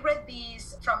 I read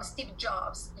this from Steve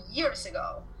Jobs years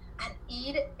ago, and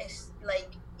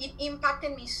it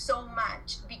impacted me so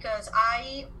much because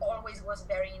I always was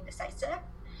very indecisive.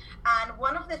 And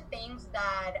one of the things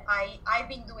that I've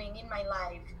been doing in my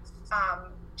life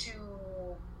to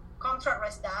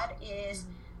contrast that is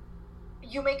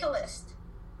you make a list,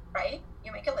 right?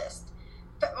 You make a list.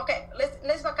 Okay,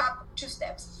 let's back up 2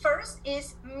 steps. First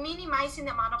is minimizing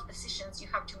the amount of decisions you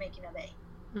have to make in a day.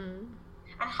 And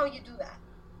how you do that?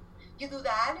 You do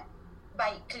that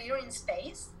by clearing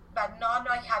space, but not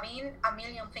like having a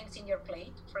million things in your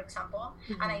plate, for example.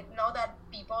 And I know that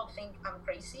people think I'm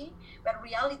crazy, but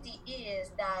reality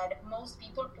is that most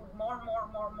people put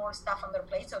more stuff on their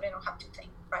plate so they don't have to think,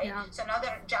 right? Yeah. So now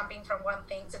they're jumping from one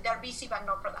thing, so they're busy but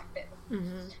not productive.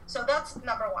 So that's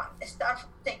number one, start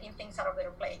taking things out of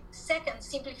their plate. Second,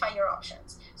 simplify your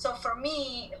options. So for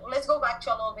me, let's go back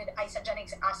to a little bit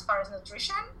isogenics as far as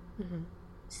nutrition.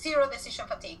 Zero decision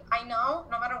fatigue. I know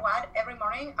no matter what, every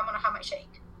morning I'm gonna have my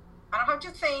shake. I don't have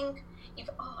to think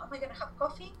am I going to have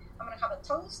coffee? I'm going to have a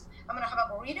toast? I'm going to have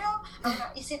a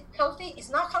burrito? Is it healthy? It's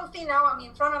not healthy now. I'm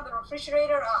in front of the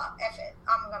refrigerator. F it.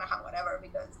 I'm going to have whatever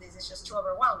because this is just too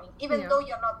overwhelming. Even though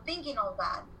you're not thinking all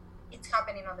that, it's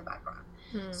happening on the background.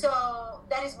 So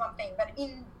that is one thing. But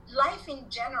in life in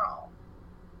general,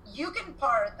 you can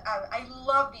I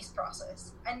love this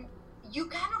process. And you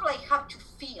kind of like have to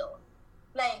feel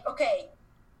like, okay,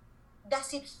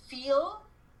 does it feel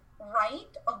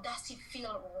right or does it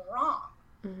feel wrong?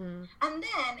 And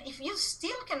then if you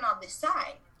still cannot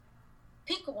decide,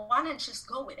 pick one and just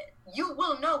go with it. You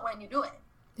will know when you do it.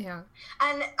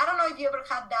 And I don't know if you ever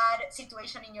had that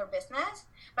situation in your business,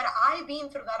 but I've been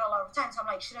through that a lot of times. I'm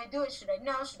like, should I do it? Should I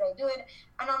know? Should I do it?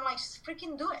 And I'm like, just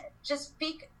freaking do it. Just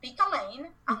pick a lane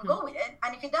and go with it.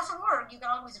 And if it doesn't work, you can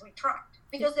always retract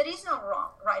because there is no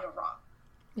right or wrong.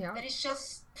 There is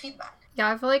just feedback.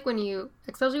 I feel like when you,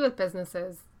 especially with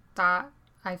businesses, that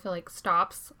I feel like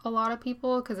stops a lot of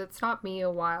people, because it stopped me a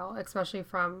while, especially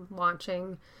from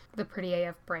launching the Pretty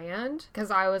AF brand,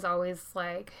 because I was always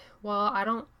like, well, I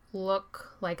don't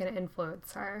look like an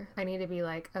influencer. I need to be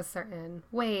like a certain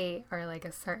weight or like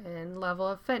a certain level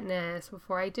of fitness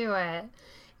before I do it.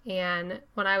 And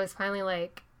when I was finally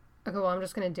like, okay, well, I'm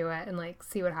just going to do it and like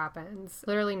see what happens,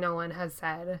 literally no one has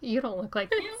said, you don't look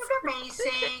like this. You look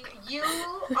amazing. You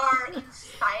are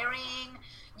inspiring.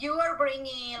 You are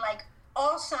bringing like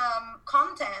awesome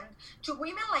content to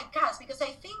women like us, because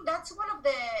I think that's one of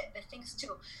the things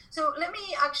too. So let me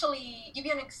actually give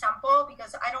you an example,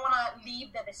 because I don't want to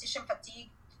leave the decision fatigue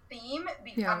theme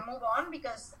and move on,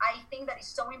 because I think that is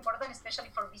so important, especially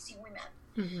for busy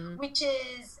women, which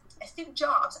is Steve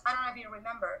Jobs. I don't know if you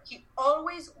remember, he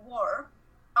always wore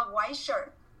a white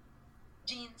shirt,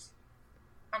 jeans,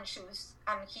 and shoes,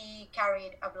 and he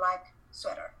carried a black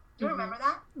sweater. Do you remember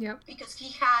that? Yep. Because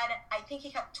I think he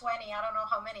had 20, I don't know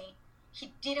how many.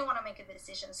 He didn't want to make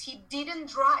decisions. He didn't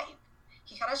drive.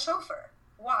 He had a chauffeur.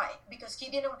 Why? Because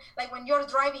he didn't, like when you're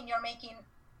driving, you're making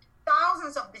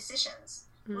thousands of decisions,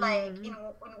 like in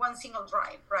one single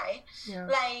drive, right? Yeah.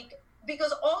 Like,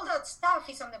 because all that stuff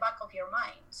is on the back of your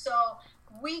mind. So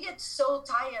we get so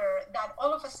tired that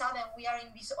all of a sudden we are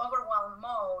in this overwhelmed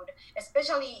mode,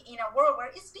 especially in a world where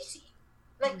it's busy.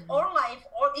 Like our life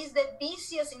is the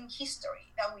busiest in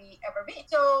history that we ever been.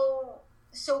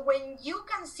 So when you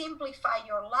can simplify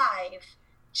your life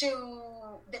to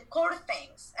the core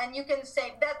things, and you can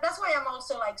say that's why I'm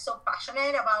also like so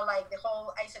passionate about like the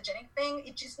whole isogenic thing.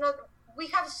 It's just not, we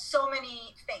have so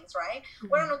many things, right?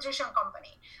 We're a nutrition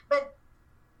company, but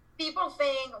people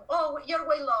think, oh, you're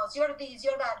weight loss, you're this,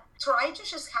 you're that. Try to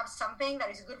just have something that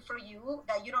is good for you,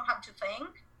 that you don't have to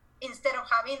think, instead of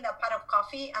having that pot of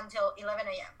coffee until 11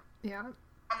 a.m. Yeah.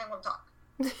 And then we'll talk.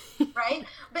 Right?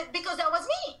 But because that was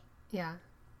me. Yeah.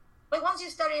 Like once you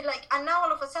started like, and now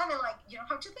all of a sudden, like you don't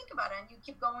have to think about it and you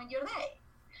keep going your day.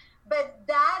 But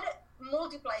that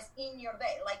multiplies in your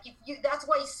day. Like if you, that's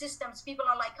why systems, people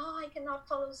are like, oh, I cannot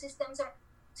follow systems. Or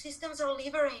systems are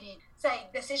liberating. It's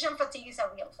like decision fatigue is a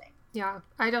real thing. Yeah,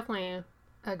 I definitely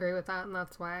agree with that, and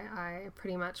that's why I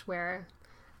pretty much wear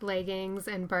leggings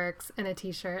and Birks and a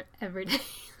t-shirt every day.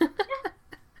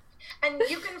 And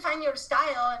you can find your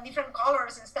style and different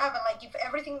colors and stuff, and like if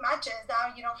everything matches,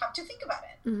 now you don't have to think about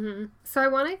it. Mm-hmm. So I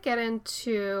want to get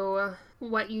into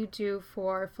what you do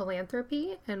for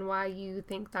philanthropy and why you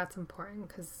think that's important,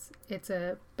 because it's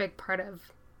a big part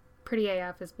of Pretty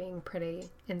AF is being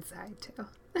pretty inside too.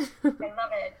 I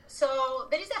love it. So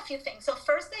there is a few things. So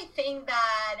first, I think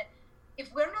that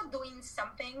if we're not doing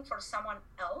something for someone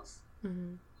else,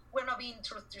 mm-hmm. we're not being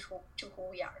true to who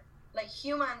we are. Like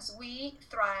humans, we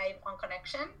thrive on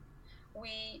connection.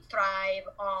 We thrive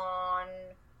on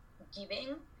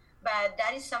giving. But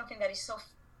that is something that is so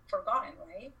forgotten,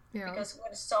 right? Yeah. Because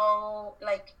we're so,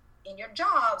 like, in your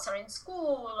jobs or in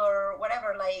school or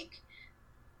whatever, like,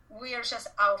 we are just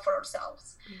out for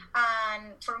ourselves. Mm-hmm.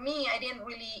 And for me, I didn't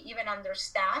really even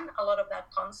understand a lot of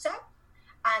that concept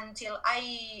until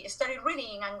I started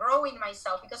reading and growing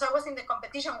myself, because I was in the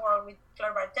competition world with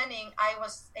flair bartending.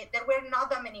 There were not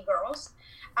that many girls,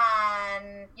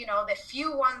 and you know, the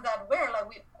few ones that were,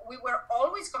 like, we were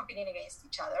always competing against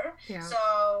each other. Yeah.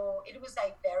 So it was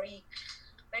like very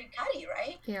catty,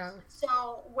 right? Yeah.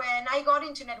 So when I got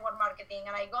into network marketing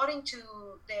and I got into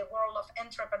the world of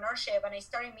entrepreneurship and I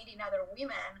started meeting other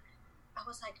women, I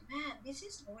was like, man, this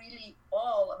is really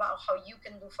all about how you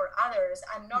can do for others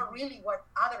and not really what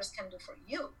others can do for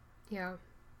you. Yeah.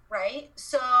 Right?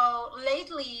 So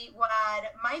lately, what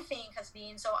my thing has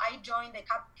been, so I joined the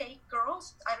Cupcake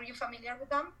Girls. Are you familiar with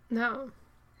them? No.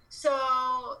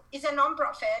 So it's a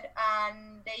nonprofit,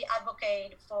 and they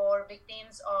advocate for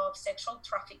victims of sexual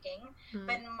trafficking,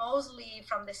 but mostly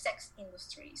from the sex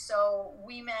industry. So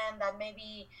women that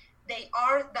maybe they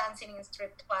are dancing in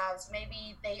strip clubs,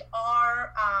 maybe they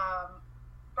are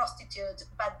prostitutes,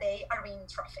 but they are being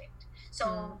trafficked.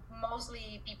 So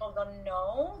mostly people don't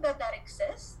know that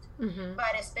exists,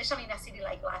 but especially in a city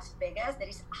like Las Vegas, there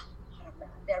is a lot of that.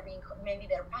 Maybe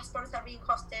their passports are being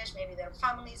hostage, maybe their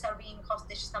families are being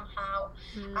hostage somehow,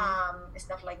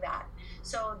 stuff like that.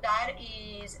 So that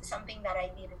is something that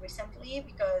I did recently,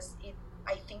 because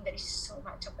I think there is so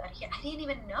much of that here. I didn't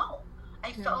even know.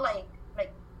 I felt like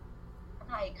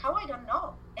how I don't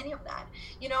know any of that,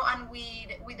 you know. And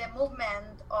with the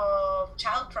movement of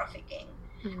child trafficking,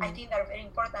 I think they're very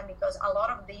important, because a lot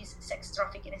of these sex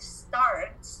trafficking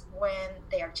starts when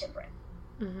they are children,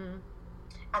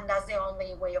 and that's the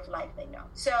only way of life they know.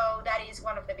 So that is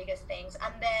one of the biggest things.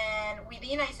 And then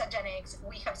within Isagenics,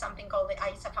 we have something called the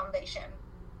ISA Foundation,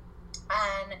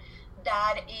 and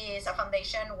that is a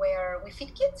foundation where we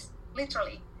feed kids,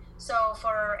 literally. So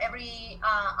for every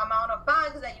amount of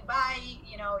bags that you buy,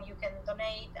 you know, you can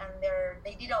donate. And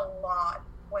they did a lot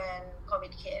when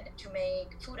COVID hit to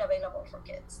make food available for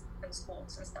kids and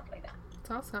schools and stuff like that.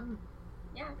 That's awesome.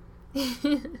 Yeah.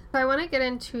 So I want to get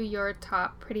into your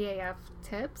top Pretty AF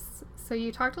tips. So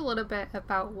you talked a little bit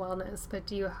about wellness, but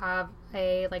do you have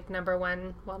a number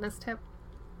one wellness tip?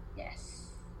 Yes.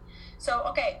 So,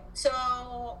 okay, so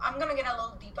I'm going to get a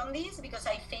little deep on these, because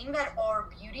I think that our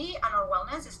beauty and our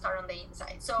wellness start on the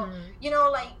inside. So, you know,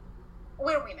 like,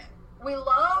 we're women. We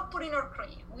love putting our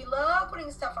cream. We love putting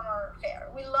stuff on our hair.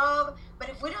 But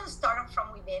if we don't start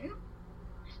from within,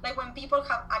 like when people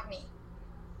have acne,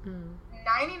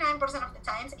 99% of the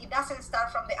times it doesn't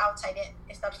start from the outside in,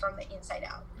 it starts from the inside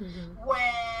out.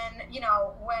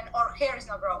 When our hair is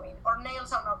not growing, our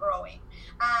nails are not growing,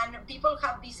 and people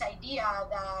have this idea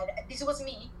that, this was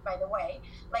me, by the way,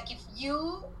 like, if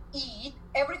you eat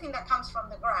everything that comes from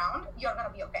the ground, you're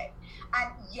gonna be okay.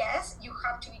 And yes, you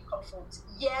have to eat whole foods,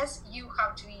 yes, you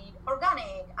have to eat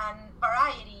organic and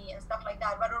variety and stuff like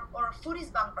that, but our food is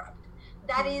bankrupt.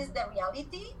 That is the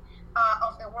reality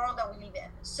of the world that we live in.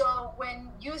 So when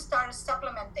you start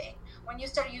supplementing, when you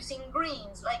start using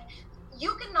greens, like,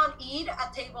 you cannot eat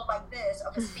a table like this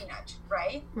of spinach,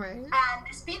 right? Right.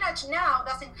 And spinach now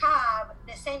doesn't have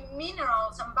the same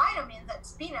minerals and vitamins that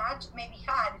spinach maybe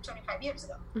had 25 years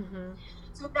ago.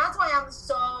 So that's why I'm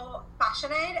so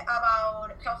passionate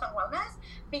about health and wellness,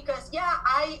 because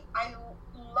I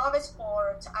love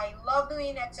sports, I love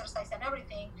doing exercise and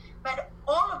everything, but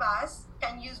all of us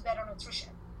can use better nutrition.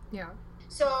 Yeah.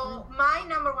 So my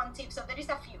number one tip, so there is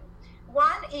a few.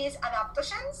 One is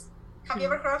adaptogens. Have you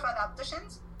ever heard of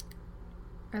adaptogens?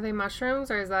 Are they mushrooms,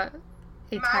 or is that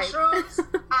a mushrooms?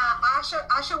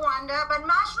 Ashwagandha, but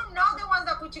mushroom, not the ones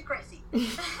that put you crazy.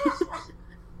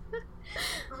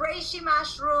 Reishi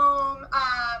mushroom,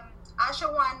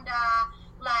 ashwagandha,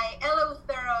 like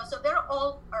eleuthero. So they're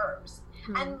all herbs,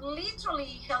 and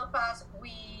literally help us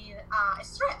with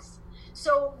stress.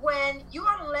 So when you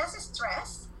are less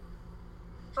stressed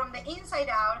from the inside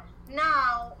out,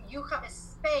 now you have a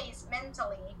space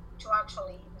mentally to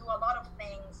actually do a lot of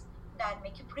things that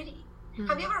make you pretty.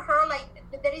 Have you ever heard like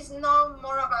there is no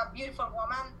more of a beautiful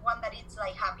woman, one that is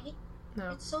like happy?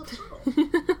 No. It's so true.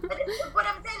 What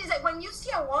I'm saying is that when you see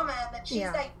a woman that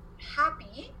she's like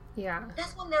happy,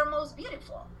 that's when they're most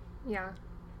beautiful. Yeah.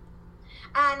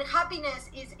 And happiness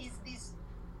is this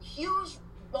huge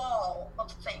ball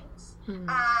of things. And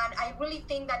I really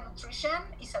think that nutrition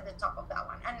is at the top of that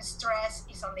one, and stress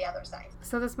is on the other side.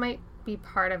 So this might be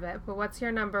part of it, but what's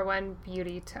your number one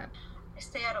beauty tip?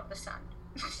 Stay out of the sun.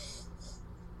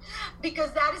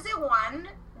 Because that is the one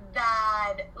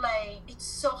that, like, it's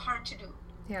so hard to do.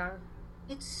 Yeah.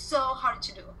 It's so hard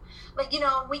to do. Like,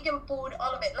 we can put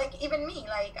all of it. Like, even me,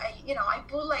 like, I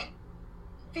put, like,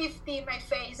 50 in my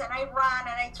face, and I run,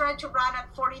 and I try to run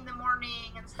at 4 in the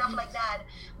morning and stuff like that.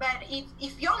 But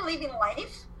if you're living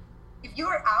life, if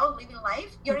you're out living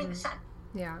life, you're in the sun.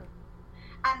 Yeah.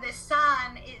 And the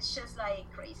sun is just,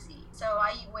 like, crazy. So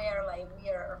I wear, like,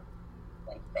 weird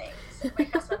things. My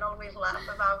husband always laughs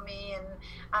about me,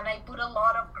 and I put a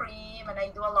lot of cream, and I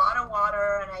do a lot of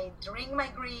water, and I drink my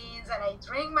greens, and I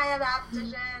drink my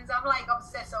adaptogens. I'm like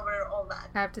obsessed over all that.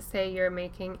 I have to say, you're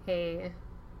making a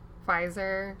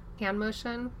visor hand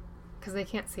motion because they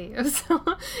can't see you, so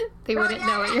they wouldn't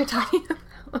know what you're talking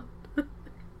about.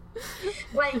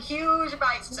 Like huge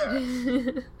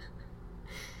visor.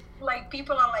 Like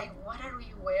people are like, what are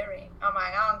you wearing? I'm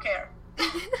like, I don't care.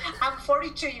 I'm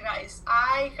 42, you guys.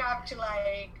 I have to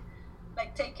like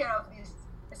take care of this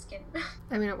skin.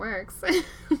 I mean, it works.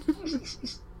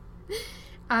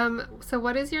 So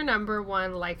what is your number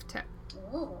one life tip?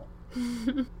 Ooh.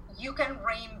 You can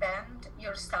reinvent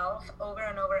yourself over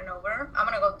and over and over. I'm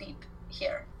gonna go deep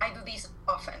here. I do this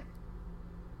often.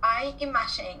 I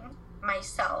imagine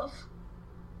myself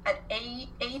at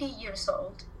 80 years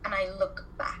old, and I look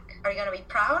back. Are you going to be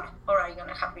proud, or are you going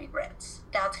to have regrets?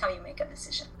 That's how you make a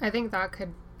decision. I think that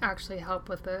could actually help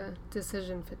with the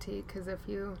decision fatigue, because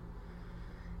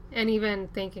and even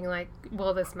thinking like,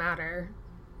 will this matter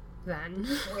then?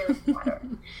 Will it matter?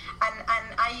 And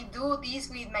I do this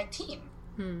with my team.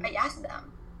 I ask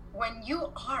them, when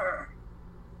you are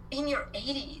in your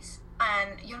 80s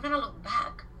and you're going to look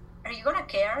back, are you going to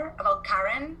care about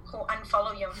Karen who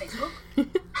unfollowed you on Facebook?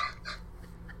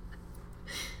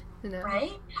 No.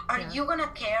 Right? Are you going to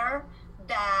care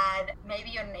that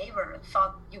maybe your neighbor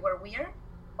thought you were weird?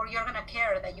 Or you're going to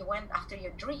care that you went after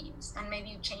your dreams, and maybe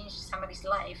you changed somebody's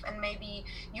life, and maybe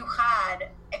you had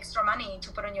extra money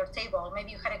to put on your table,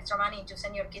 maybe you had extra money to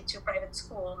send your kid to private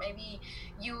school, maybe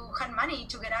you had money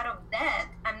to get out of debt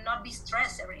and not be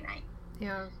stressed every night.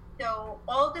 Yeah. So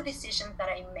all the decisions that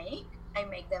I make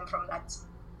them from that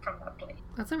place.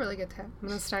 That's a really good tip. I'm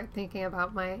going to start thinking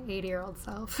about my 80-year-old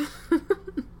self.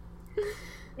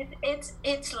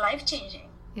 It's life-changing.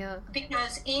 Yeah.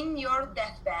 Because in your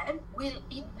deathbed, will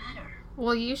it matter?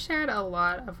 Well, you shared a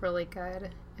lot of really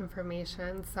good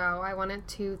information, so I wanted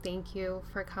to thank you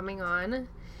for coming on,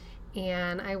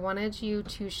 and I wanted you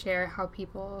to share how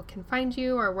people can find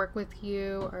you or work with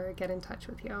you or get in touch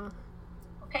with you.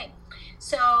 Okay,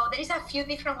 so there is a few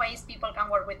different ways people can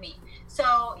work with me.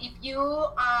 So if you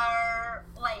are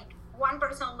like one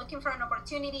person looking for an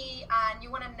opportunity and you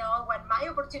want to know what my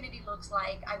opportunity looks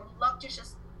like, I would love to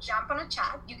just jump on a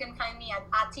chat. You can find me at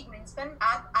 @Grinspun,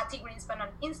 @Grinspun on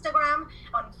Instagram,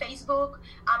 on Facebook.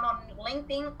 I'm on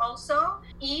LinkedIn also.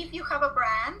 If you have a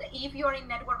brand, if you're in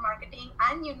network marketing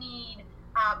and you need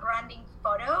branding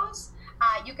photos,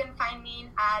 you can find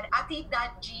me at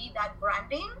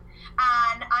ati.g.branding.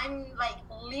 And I'm like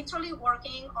literally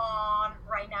working on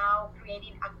right now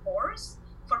creating a course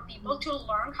for people to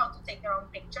learn how to take their own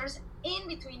pictures in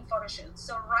between photo shoots.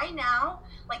 So right now,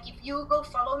 like if you go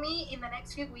follow me in the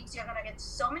next few weeks, you're gonna get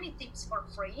so many tips for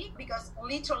free, because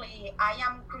literally I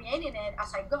am creating it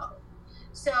as I go.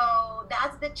 So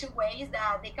that's the two ways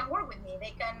that they can work with me.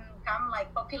 They can come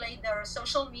like populate their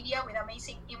social media with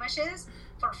amazing images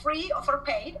for free or for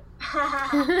paid.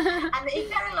 And if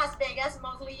they're in Las Vegas,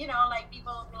 mostly, like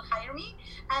people will hire me.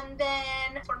 And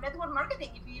then for network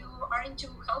marketing, if you are into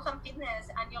health and fitness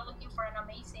and you're looking for an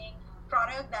amazing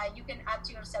product that you can add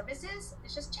to your services,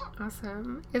 it's just chat.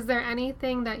 Awesome. Is there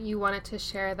anything that you wanted to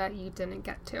share that you didn't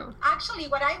get to? Actually,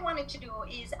 what I wanted to do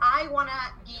is I want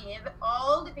to give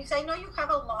all the, because I know you have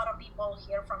a lot of people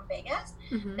here from Vegas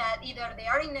that either they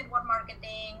are in network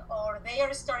marketing or they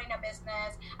are starting a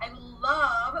business. I would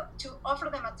love to offer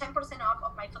them a 10% off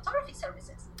of my photography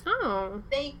services. Oh.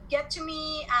 They get to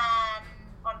me and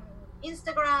on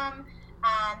Instagram,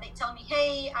 and they tell me,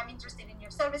 hey, I'm interested in your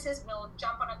services. We'll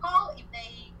jump on a call. If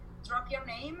they drop your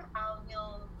name. I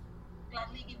will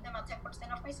gladly give them a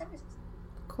 10% of my services.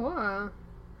 Cool.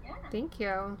 Yeah. Thank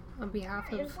you on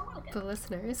behalf of the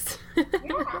listeners.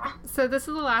 Yeah. So this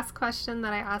is the last question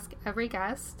that I ask every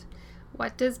guest.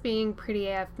 What does being pretty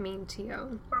AF mean to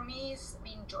you? For me, it's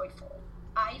being joyful.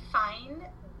 I find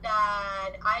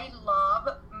that I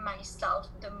love myself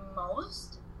the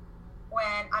most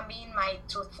when I'm being my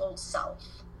truthful self,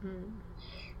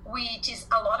 which is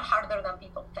a lot harder than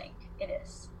people think it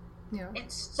is. Yeah.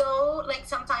 It's so, like,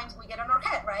 sometimes we get in our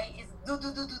head, right? It's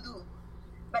do,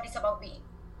 but it's about being.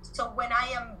 So when I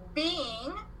am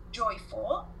being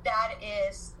joyful, that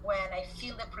is when I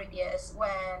feel the prettiest,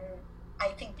 when I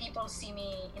think people see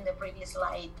me in the prettiest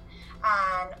light.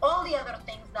 And all the other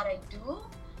things that I do,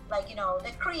 like, you know,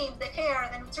 the cream, the hair,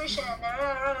 the nutrition,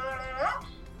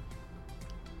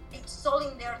 it's all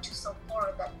in there to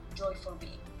support that joyful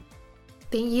being.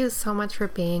 Thank you so much for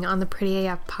being on the Pretty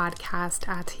AF podcast,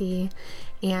 Ati.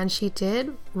 And she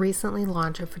did recently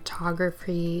launch a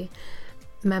photography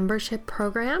membership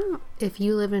program. If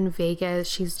you live in Vegas,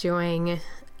 she's doing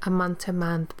a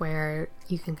month-to-month where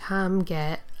you can come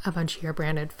get a bunch of your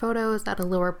branded photos at a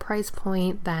lower price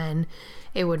point than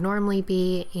it would normally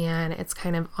be, and it's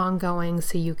kind of ongoing,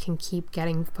 so you can keep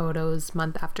getting photos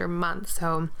month after month.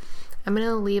 So I'm going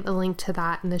to leave a link to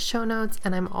that in the show notes,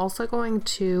 and I'm also going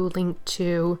to link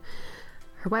to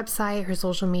her website, her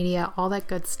social media, all that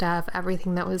good stuff,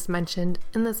 everything that was mentioned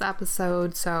in this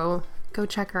episode. So go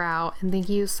check her out, and thank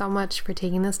you so much for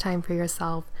taking this time for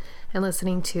yourself and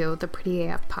listening to the Pretty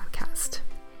AF podcast.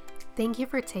 Thank you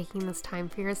for taking this time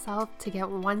for yourself to get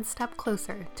one step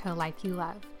closer to a life you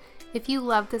love. If you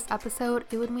loved this episode,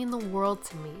 it would mean the world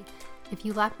to me if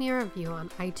you left me a review on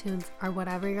iTunes or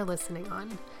whatever you're listening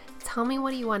on. Tell me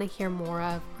what you want to hear more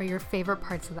of or your favorite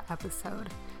parts of the episode.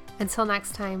 Until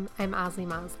next time, I'm Asli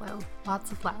Maslow.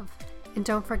 Lots of love. And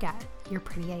don't forget, you're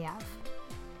pretty AF.